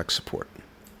call with tech support.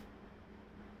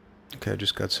 Okay, I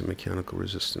just got some mechanical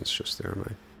resistance just there.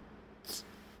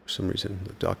 For some reason,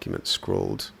 the document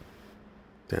scrolled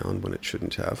down when it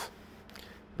shouldn't have.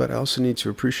 But I also need to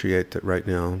appreciate that right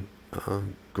now,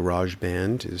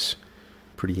 GarageBand is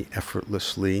pretty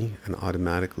effortlessly and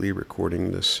automatically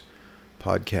recording this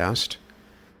podcast.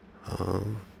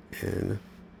 And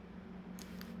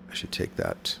I should take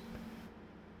that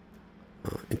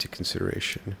into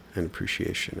consideration and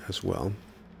appreciation as well.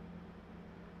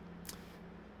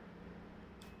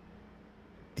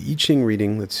 The I Ching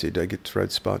reading, let's see, did I get to the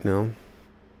right spot now?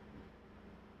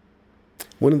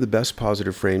 One of the best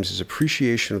positive frames is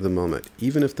appreciation of the moment,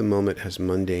 even if the moment has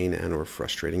mundane and or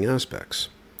frustrating aspects.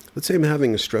 Let's say I'm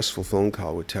having a stressful phone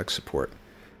call with tech support,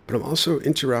 but I'm also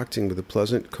interacting with a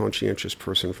pleasant, conscientious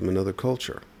person from another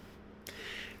culture.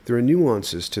 There are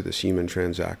nuances to this human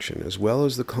transaction, as well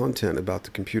as the content about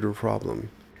the computer problem.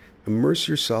 Immerse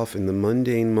yourself in the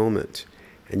mundane moment,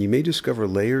 and you may discover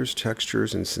layers,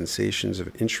 textures, and sensations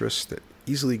of interest that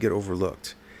easily get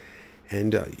overlooked.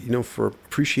 And, for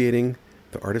appreciating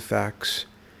the artifacts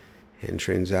and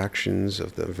transactions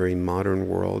of the very modern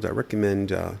world, I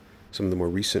recommend some of the more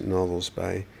recent novels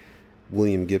by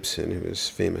William Gibson, who is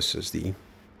famous as the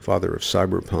father of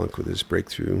cyberpunk with his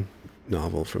breakthrough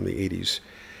novel from the 80s,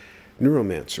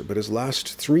 Neuromancer. But his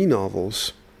last three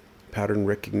novels, Pattern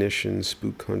Recognition,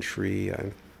 Spook Country,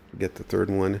 I forget the third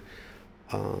one,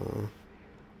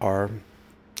 are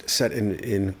set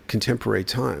in contemporary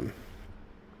time.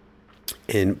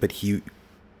 But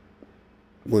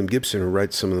William Gibson, who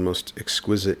writes some of the most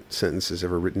exquisite sentences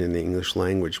ever written in the English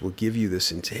language, will give you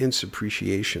this intense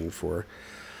appreciation for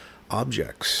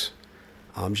objects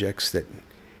that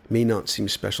may not seem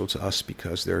special to us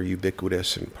because they're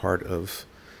ubiquitous and part of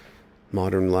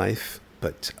modern life,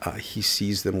 but he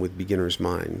sees them with beginner's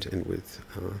mind and with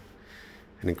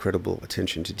an incredible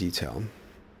attention to detail.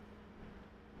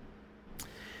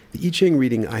 The I Ching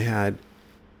reading I had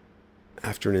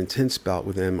after an intense bout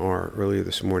with MR earlier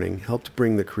this morning helped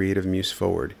bring the creative muse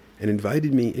forward and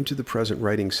invited me into the present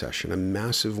writing session, a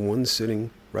massive one-sitting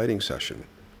writing session.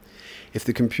 If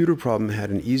the computer problem had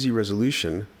an easy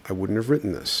resolution, I wouldn't have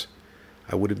written this.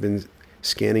 I would have been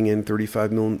scanning in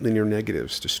 35 linear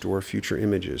negatives to store future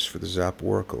images for the Zap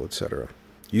Oracle, etc.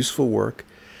 Useful work,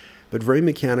 but very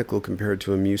mechanical compared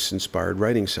to a muse-inspired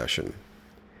writing session.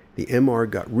 The MR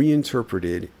got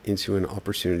reinterpreted into an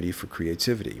opportunity for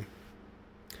creativity.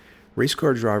 Race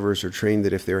car drivers are trained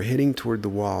that if they're heading toward the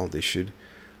wall, they should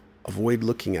avoid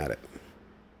looking at it.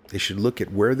 They should look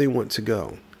at where they want to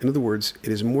go. In other words, it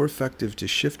is more effective to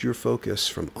shift your focus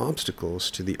from obstacles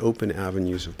to the open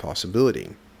avenues of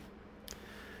possibility.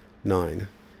 9.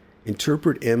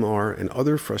 Interpret MR and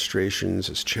other frustrations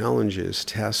as challenges,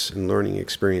 tests, and learning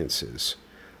experiences.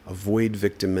 Avoid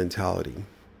victim mentality.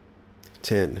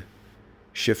 10.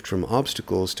 Shift from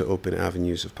obstacles to open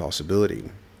avenues of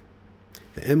possibility.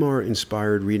 The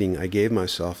MR-inspired reading I gave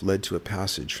myself led to a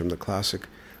passage from the classic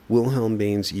Wilhelm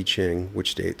Bain's I Ching,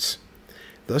 which states,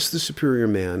 "Thus the superior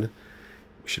man,"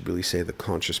 we should really say the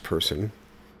conscious person,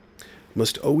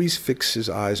 "must always fix his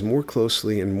eyes more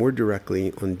closely and more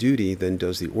directly on duty than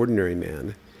does the ordinary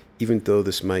man, even though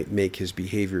this might make his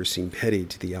behavior seem petty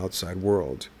to the outside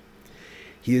world.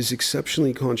 He is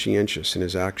exceptionally conscientious in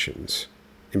his actions.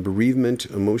 In bereavement,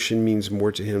 emotion means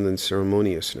more to him than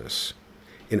ceremoniousness.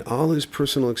 In all his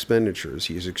personal expenditures,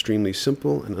 he is extremely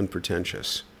simple and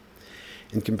unpretentious.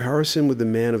 In comparison with the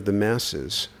man of the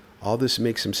masses, all this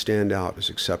makes him stand out as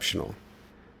exceptional.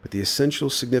 But the essential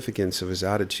significance of his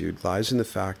attitude lies in the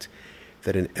fact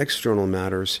that in external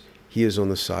matters, he is on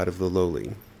the side of the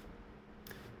lowly."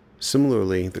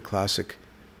 Similarly, the classic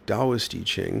Taoist I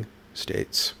Ching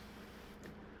states,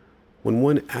 when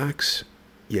one acts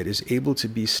yet is able to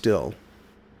be still,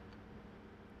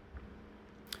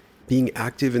 being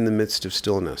active in the midst of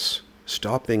stillness,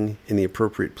 stopping in the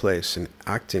appropriate place and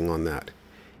acting on that.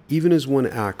 Even as one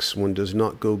acts, one does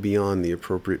not go beyond the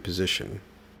appropriate position.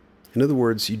 In other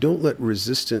words, you don't let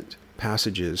resistant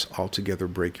passages altogether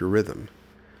break your rhythm.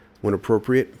 When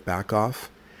appropriate, back off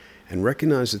and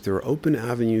recognize that there are open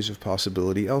avenues of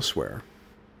possibility elsewhere.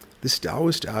 This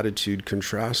Taoist attitude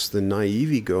contrasts the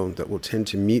naive ego that will tend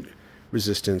to meet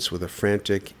resistance with a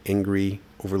frantic, angry,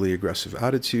 overly aggressive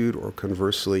attitude, or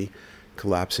conversely,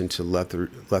 collapse into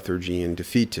lethargy and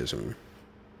defeatism.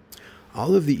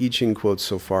 All of the I Ching quotes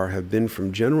so far have been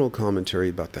from general commentary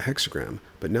about the hexagram,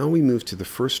 but now we move to the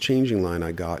first changing line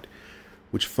I got,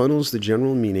 which funnels the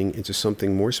general meaning into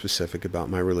something more specific about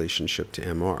my relationship to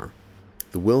MR.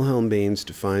 The Wilhelm Baines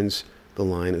defines the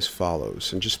line as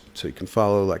follows, and just so you can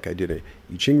follow, like I did a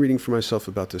I Ching reading for myself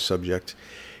about the subject,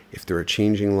 if there are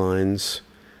changing lines,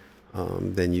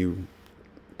 then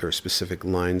there are specific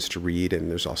lines to read,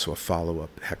 and there's also a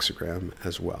follow-up hexagram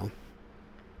as well.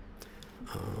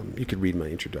 You could read my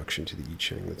introduction to the I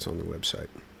Ching that's on the website.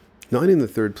 9 in the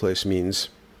third place means,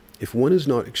 if one is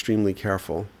not extremely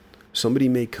careful, somebody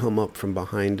may come up from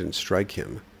behind and strike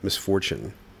him,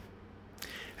 misfortune.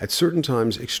 At certain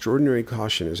times, extraordinary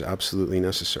caution is absolutely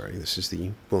necessary. This is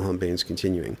the Wilhelm Baines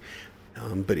continuing.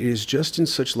 But it is just in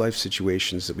such life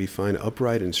situations that we find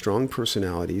upright and strong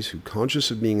personalities who,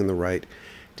 conscious of being in the right,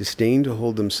 disdain to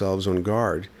hold themselves on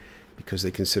guard because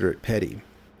they consider it petty.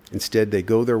 Instead, they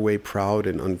go their way proud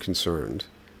and unconcerned.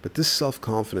 But this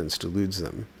self-confidence deludes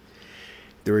them.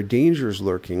 There are dangers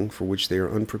lurking for which they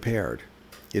are unprepared.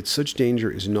 Yet such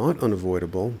danger is not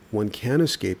unavoidable. One can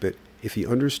escape it if he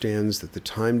understands that the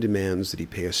time demands that he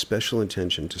pay a special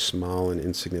attention to small and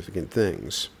insignificant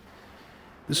things.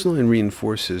 This line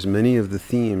reinforces many of the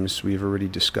themes we've already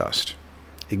discussed.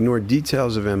 Ignore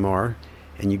details of MR,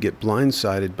 and you get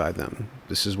blindsided by them.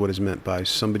 This is what is meant by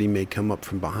somebody may come up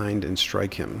from behind and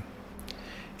strike him.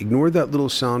 Ignore that little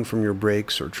sound from your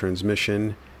brakes or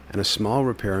transmission, and a small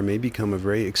repair may become a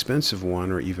very expensive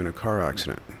one or even a car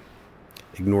accident.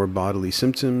 Ignore bodily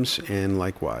symptoms, and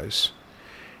likewise.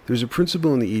 There's a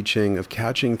principle in the I Ching of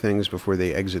catching things before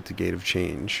they exit the gate of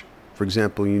change. For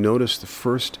example, you notice the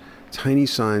first tiny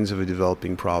signs of a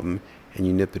developing problem, and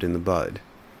you nip it in the bud.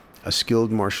 A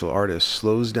skilled martial artist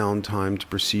slows down time to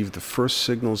perceive the first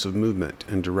signals of movement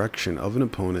and direction of an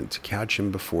opponent to catch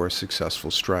him before a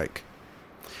successful strike.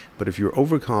 But if you're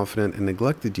overconfident and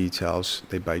neglect the details,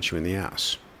 they bite you in the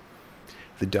ass.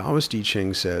 The Taoist I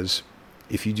Ching says,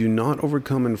 if you do not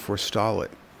overcome and forestall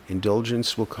it,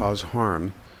 indulgence will cause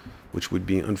harm, which would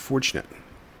be unfortunate.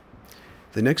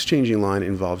 The next changing line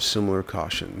involves similar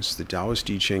cautions. The Taoist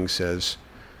I Ching says,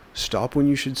 stop when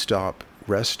you should stop,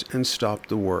 rest and stop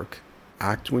the work,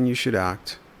 act when you should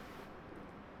act.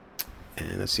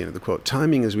 And that's the end of the quote.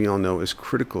 Timing, as we all know, is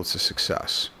critical to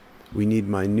success. We need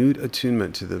minute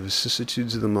attunement to the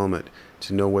vicissitudes of the moment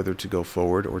to know whether to go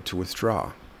forward or to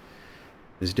withdraw.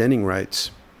 As Denning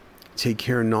writes, take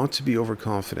care not to be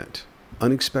overconfident.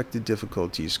 Unexpected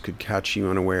difficulties could catch you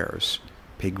unawares.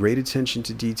 Pay great attention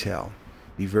to detail.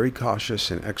 Be very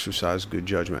cautious and exercise good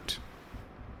judgment.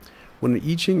 When an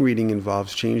I Ching reading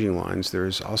involves changing lines, there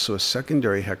is also a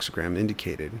secondary hexagram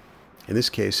indicated. In this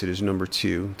case, it is number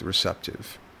 2, the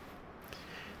receptive.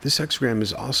 This hexagram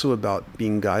is also about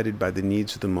being guided by the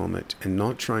needs of the moment and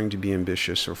not trying to be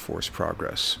ambitious or force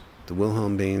progress. The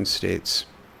Wilhelm Baines states,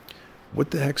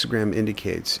 what the hexagram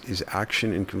indicates is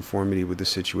action in conformity with the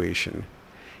situation.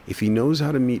 If he knows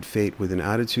how to meet fate with an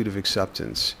attitude of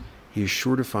acceptance, he is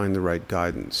sure to find the right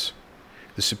guidance.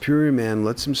 The superior man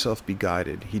lets himself be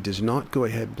guided. He does not go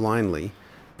ahead blindly,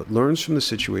 but learns from the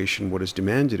situation what is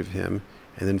demanded of him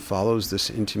and then follows this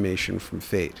intimation from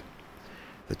fate.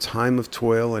 The time of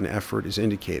toil and effort is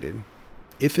indicated.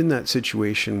 If in that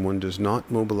situation one does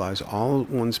not mobilize all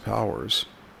one's powers,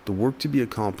 the work to be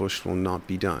accomplished will not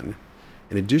be done.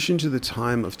 In addition to the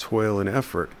time of toil and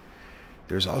effort,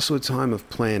 there's also a time of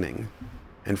planning,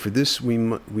 and for this we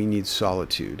need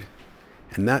solitude.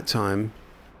 And at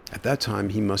that time,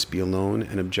 he must be alone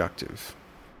and objective.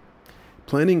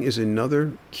 Planning is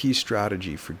another key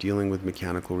strategy for dealing with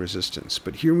mechanical resistance,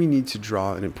 but here we need to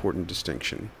draw an important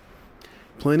distinction.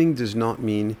 Planning does not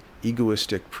mean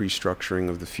egoistic pre-structuring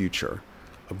of the future,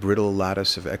 a brittle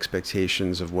lattice of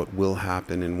expectations of what will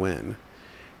happen and when.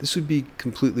 This would be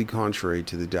completely contrary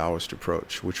to the Taoist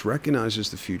approach, which recognizes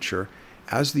the future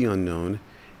as the unknown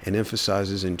and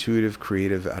emphasizes intuitive,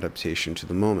 creative adaptation to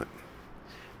the moment.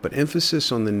 But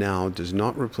emphasis on the now does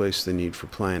not replace the need for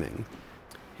planning.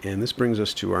 And this brings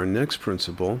us to our next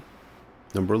principle,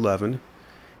 number 11.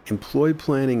 Employ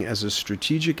planning as a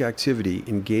strategic activity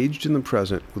engaged in the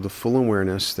present with a full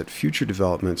awareness that future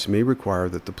developments may require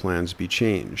that the plans be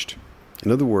changed.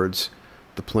 In other words,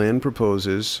 the plan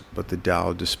proposes, but the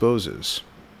Tao disposes.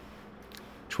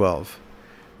 12.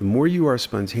 The more you are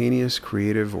spontaneous,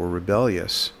 creative, or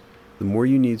rebellious, the more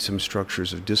you need some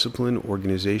structures of discipline,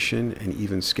 organization, and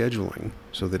even scheduling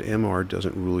so that MR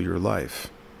doesn't rule your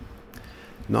life.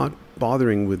 Not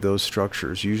bothering with those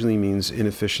structures usually means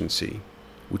inefficiency,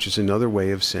 which is another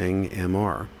way of saying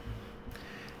MR.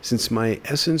 Since my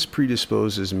essence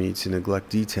predisposes me to neglect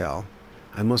detail,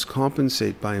 I must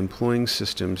compensate by employing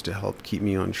systems to help keep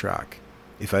me on track.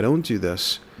 If I don't do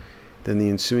this, then the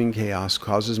ensuing chaos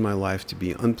causes my life to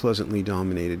be unpleasantly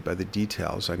dominated by the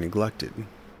details I neglected.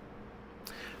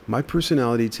 My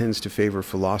personality tends to favor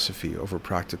philosophy over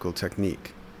practical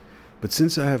technique, but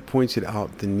since I have pointed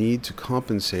out the need to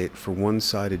compensate for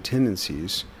one-sided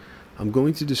tendencies, I'm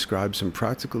going to describe some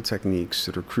practical techniques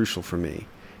that are crucial for me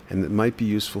and that might be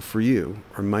useful for you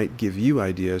or might give you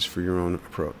ideas for your own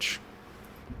approach.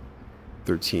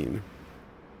 13.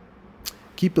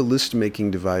 Keep a list-making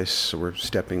device. So we're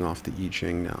stepping off the I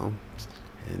Ching now,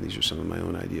 and these are some of my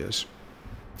own ideas.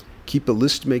 Keep a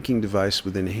list-making device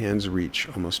within hand's reach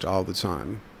almost all the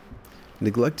time.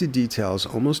 Neglected details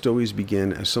almost always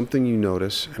begin as something you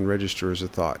notice and register as a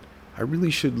thought. I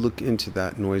really should look into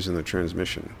that noise in the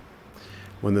transmission.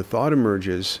 When the thought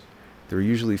emerges, there are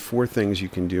usually 4 things you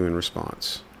can do in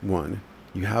response. 1.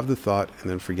 You have the thought and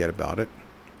then forget about it.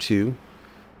 2.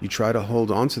 You try to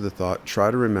hold on to the thought, try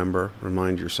to remember,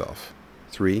 remind yourself.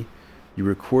 3. You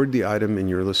record the item in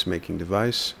your list-making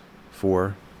device.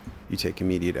 4. You take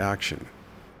immediate action.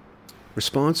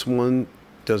 Response 1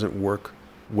 doesn't work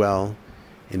well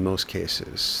in most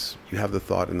cases. You have the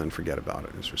thought and then forget about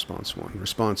it is response 1.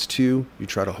 Response 2, you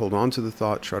try to hold on to the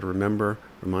thought, try to remember,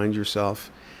 remind yourself.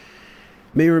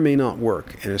 May or may not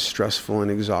work and is stressful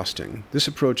and exhausting. This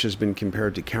approach has been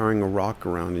compared to carrying a rock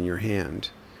around in your hand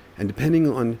and depending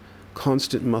on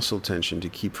constant muscle tension to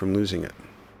keep from losing it.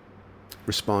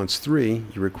 Response 3,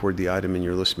 you record the item in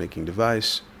your list-making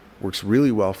device. Works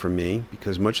really well for me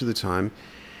because much of the time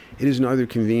it is neither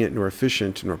convenient nor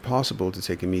efficient nor possible to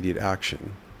take immediate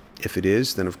action. If it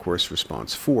is, then of course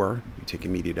response 4, you take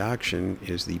immediate action,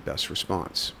 is the best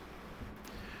response.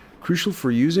 Crucial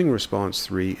for using response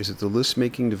 3 is that the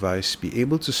list-making device be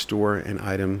able to store an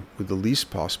item with the least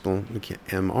possible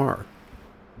MR.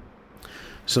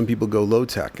 Some people go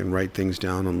low-tech and write things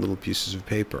down on little pieces of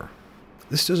paper.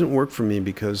 This doesn't work for me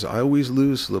because I always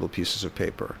lose little pieces of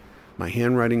paper. My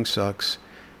handwriting sucks,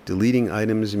 deleting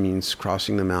items means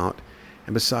crossing them out,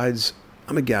 and besides,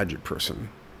 I'm a gadget person.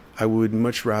 I would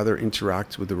much rather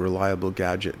interact with a reliable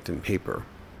gadget than paper.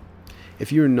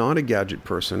 If you're not a gadget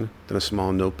person, then a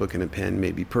small notebook and a pen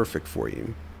may be perfect for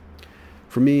you.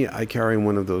 For me, I carry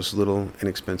one of those little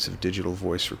inexpensive digital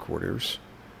voice recorders.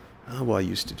 Well, I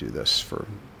used to do this for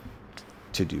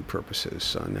to-do purposes,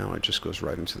 so now it just goes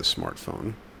right into the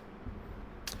smartphone.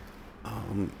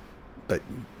 But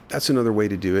that's another way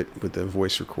to do it with the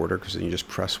voice recorder, because then you just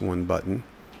press one button.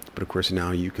 But of course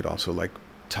now you could also like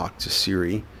talk to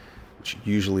Siri, which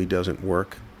usually doesn't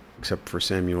work except for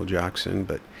Samuel Jackson,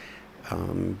 but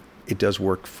it does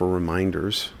work for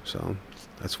reminders. So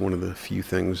that's one of the few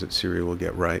things that Siri will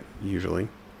get right usually.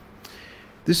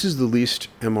 This is the least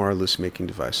MR list-making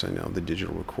device I know, the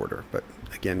digital recorder. But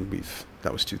again,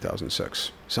 that was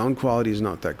 2006. Sound quality is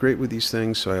not that great with these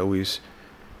things, so I always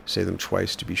say them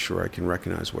twice to be sure I can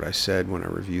recognize what I said when I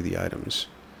review the items.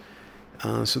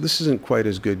 So this isn't quite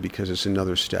as good because it's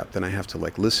another step. Then I have to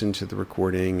like listen to the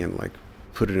recording and like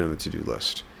put it on the to-do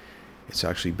list. It's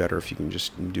actually better if you can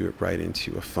just do it right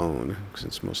into a phone,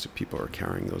 since most of people are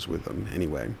carrying those with them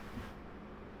anyway.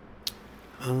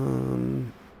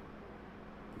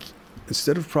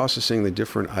 Instead of processing the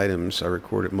different items I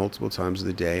record at multiple times of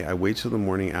the day, I wait till the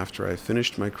morning after I've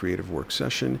finished my creative work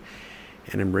session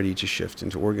and I'm ready to shift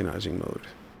into organizing mode.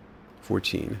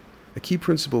 14. A key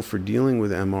principle for dealing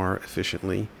with MR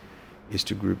efficiently is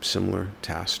to group similar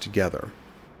tasks together.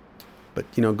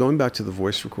 But, going back to the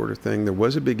voice recorder thing, there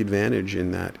was a big advantage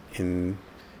in that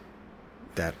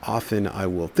often I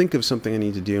will think of something I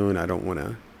need to do and I don't want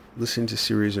to listen to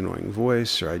Siri's annoying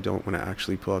voice, or I don't want to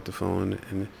actually pull out the phone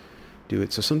and do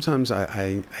it. So sometimes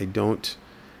I don't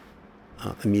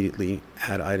immediately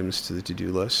add items to the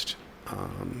to-do list.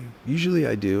 Usually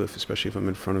I do, especially if I'm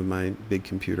in front of my big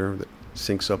computer that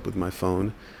syncs up with my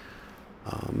phone.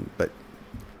 But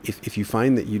if you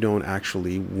find that you don't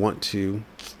actually want to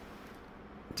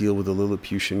deal with the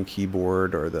Lilliputian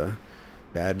keyboard or the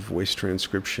bad voice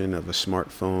transcription of a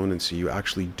smartphone, and so you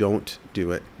actually don't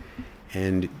do it,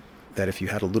 and that if you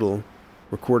had a little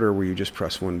recorder where you just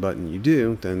press one button, you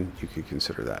do, then you could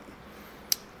consider that.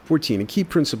 14, a key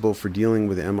principle for dealing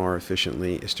with MR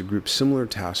efficiently is to group similar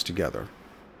tasks together.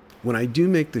 When I do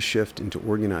make the shift into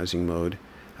organizing mode,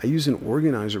 I use an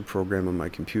organizer program on my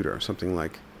computer, something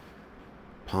like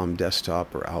Palm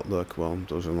Desktop or Outlook. Well,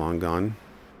 those are long gone.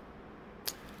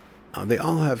 They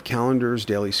all have calendars,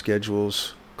 daily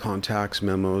schedules, contacts,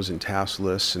 memos, and task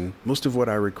lists, and most of what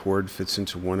I record fits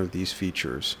into one of these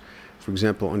features. For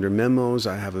example, under memos,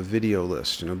 I have a video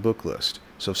list and a book list.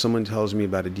 So if someone tells me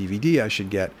about a DVD I should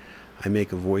get, I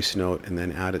make a voice note and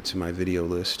then add it to my video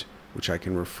list, which I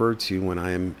can refer to when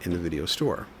I am in the video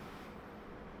store.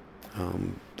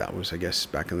 That was, I guess,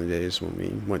 back in the days when we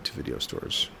went to video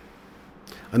stores.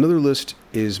 Another list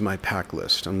is my pack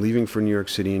list. I'm leaving for New York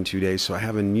City in 2 days, so I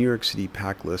have a New York City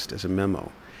pack list as a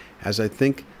memo. As I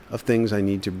think of things I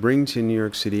need to bring to New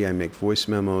York City, I make voice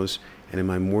memos, and in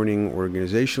my morning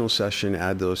organizational session,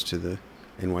 add those to the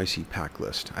NYC pack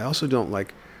list. I also don't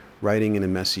like writing in a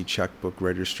messy checkbook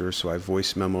register, so I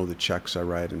voice memo the checks I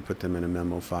write and put them in a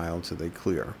memo file till they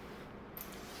clear.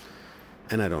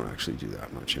 And I don't actually do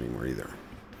that much anymore either.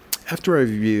 After I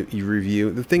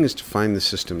review, the thing is to find the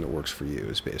system that works for you,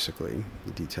 is basically,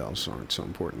 the details aren't so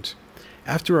important.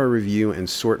 After I review and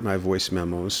sort my voice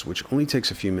memos, which only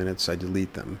takes a few minutes, I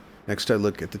delete them. Next, I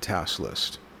look at the task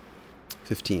list.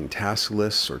 15, task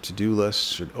lists or to-do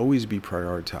lists should always be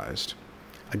prioritized.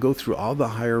 I go through all the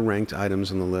higher ranked items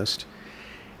on the list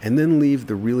and then leave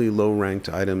the really low ranked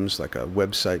items, like a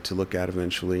website to look at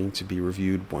eventually, to be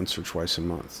reviewed once or twice a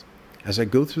month. As I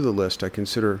go through the list, I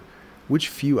consider which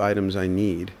few items I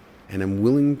need and am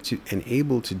willing to and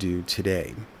able to do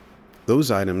today.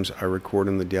 Those items I record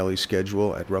on the daily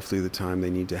schedule at roughly the time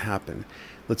they need to happen.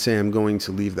 Let's say I'm going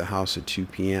to leave the house at 2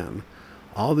 p.m.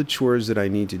 All the chores that I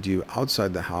need to do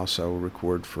outside the house I will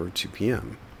record for 2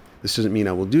 p.m. This doesn't mean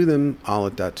I will do them all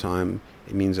at that time.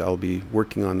 It means I'll be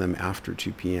working on them after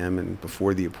 2 p.m. and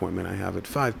before the appointment I have at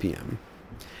 5 p.m.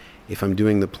 If I'm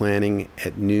doing the planning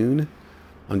at noon,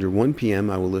 under 1 p.m.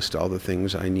 I will list all the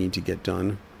things I need to get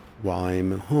done while I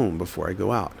am home before I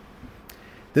go out.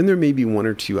 Then there may be 1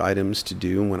 or 2 items to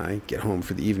do when I get home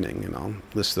for the evening, and I'll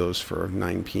list those for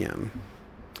 9 p.m.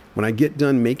 When I get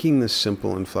done making this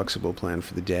simple and flexible plan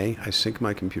for the day, I sync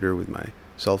my computer with my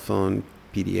cell phone,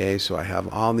 PDA, so I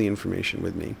have all the information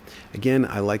with me. Again,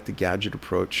 I like the gadget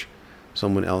approach.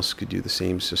 Someone else could do the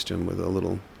same system with a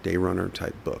little day runner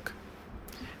type book.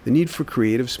 The need for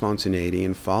creative spontaneity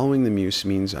and following the muse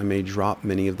means I may drop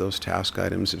many of those task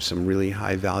items if some really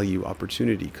high value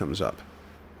opportunity comes up.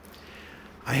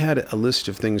 I had a list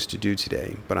of things to do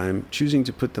today, but I'm choosing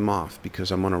to put them off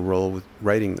because I'm on a roll with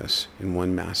writing this in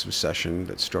one massive session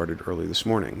that started early this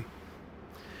morning.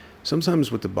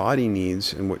 Sometimes what the body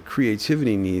needs and what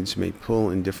creativity needs may pull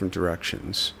in different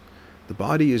directions. The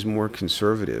body is more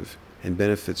conservative and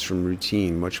benefits from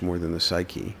routine much more than the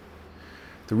psyche.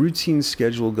 The routine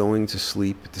schedule, going to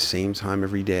sleep at the same time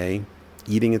every day,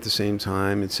 eating at the same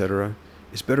time, etc.,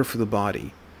 is better for the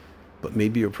body, but may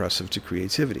be oppressive to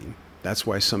creativity. That's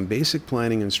why some basic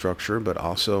planning and structure, but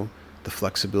also the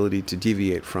flexibility to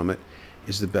deviate from it,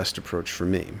 is the best approach for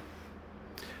me.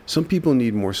 Some people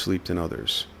need more sleep than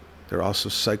others. There are also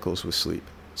cycles with sleep.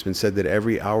 It's been said that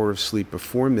every hour of sleep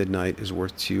before midnight is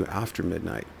worth 2 after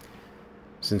midnight.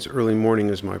 Since early morning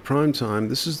is my prime time,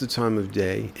 this is the time of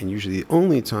day, and usually the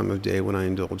only time of day, when I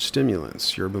indulge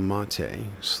stimulants, yerba mate,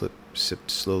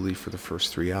 sipped slowly for the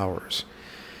first 3 hours.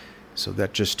 So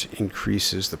that just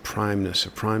increases the primeness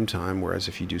of prime time, whereas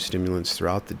if you do stimulants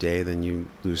throughout the day, then you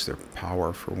lose their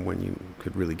power for when you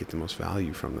could really get the most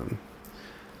value from them.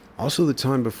 Also, the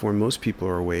time before most people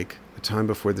are awake, the time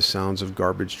before the sounds of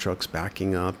garbage trucks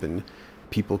backing up and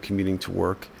people commuting to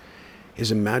work, is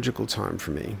a magical time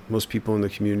for me. Most people in the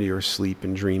community are asleep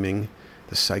and dreaming.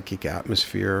 The psychic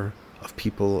atmosphere of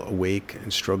people awake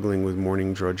and struggling with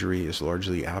morning drudgery is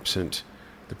largely absent.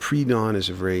 The pre-dawn is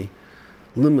a very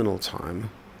liminal time,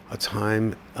 a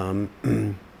time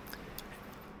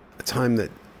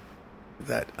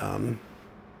that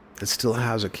still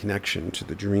has a connection to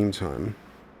the dream time.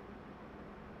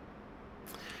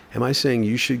 Am I saying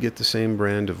you should get the same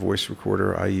brand of voice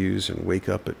recorder I use and wake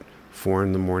up at 4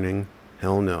 in the morning?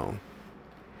 Hell no.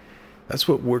 That's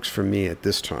what works for me at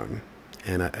this time.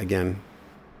 And again,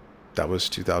 that was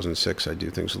 2006. I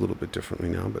do things a little bit differently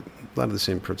now, but a lot of the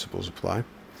same principles apply.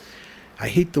 I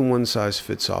hate the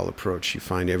one-size-fits-all approach you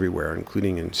find everywhere,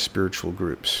 including in spiritual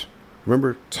groups.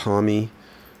 Remember Tommy,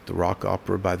 the rock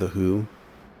opera by The Who?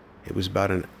 It was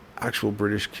about an actual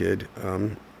British kid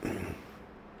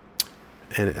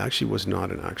And it actually was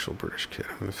not an actual British kid.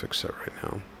 I'm going to fix that right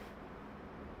now.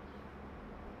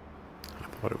 I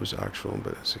thought it was actual,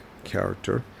 but it's a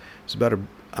character. It's about a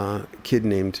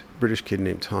British kid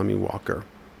named Tommy Walker.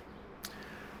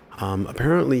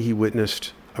 Apparently he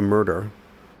witnessed a murder.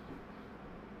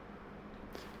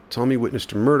 Tommy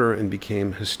witnessed a murder and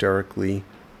became hysterically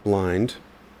blind,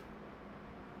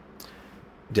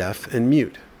 deaf, and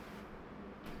mute.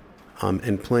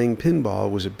 And playing pinball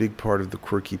was a big part of the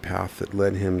quirky path that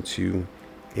led him to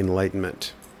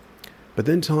enlightenment. But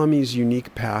then Tommy's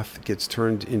unique path gets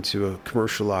turned into a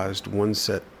commercialized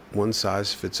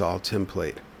one-size-fits-all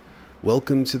template.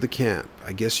 Welcome to the camp.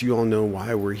 I guess you all know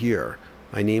why we're here.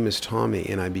 My name is Tommy,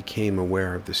 and I became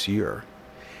aware of this year.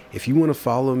 If you want to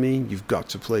follow me, you've got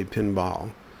to play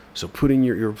pinball. So put in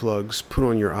your earplugs, put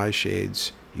on your eye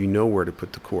shades. You know where to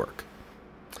put the cork.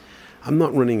 I'm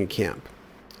not running a camp.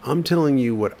 I'm telling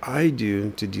you what I do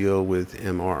to deal with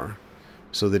MR,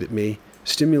 so that it may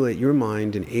stimulate your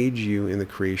mind and aid you in the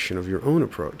creation of your own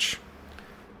approach.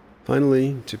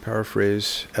 Finally, to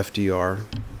paraphrase FDR,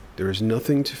 there is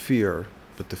nothing to fear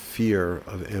but the fear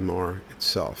of MR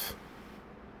itself.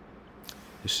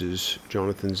 This is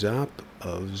Jonathan Zapp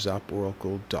of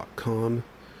zapporacle.com,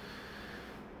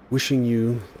 wishing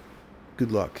you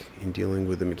good luck in dealing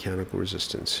with the mechanical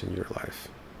resistance in your life.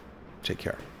 Take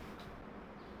care.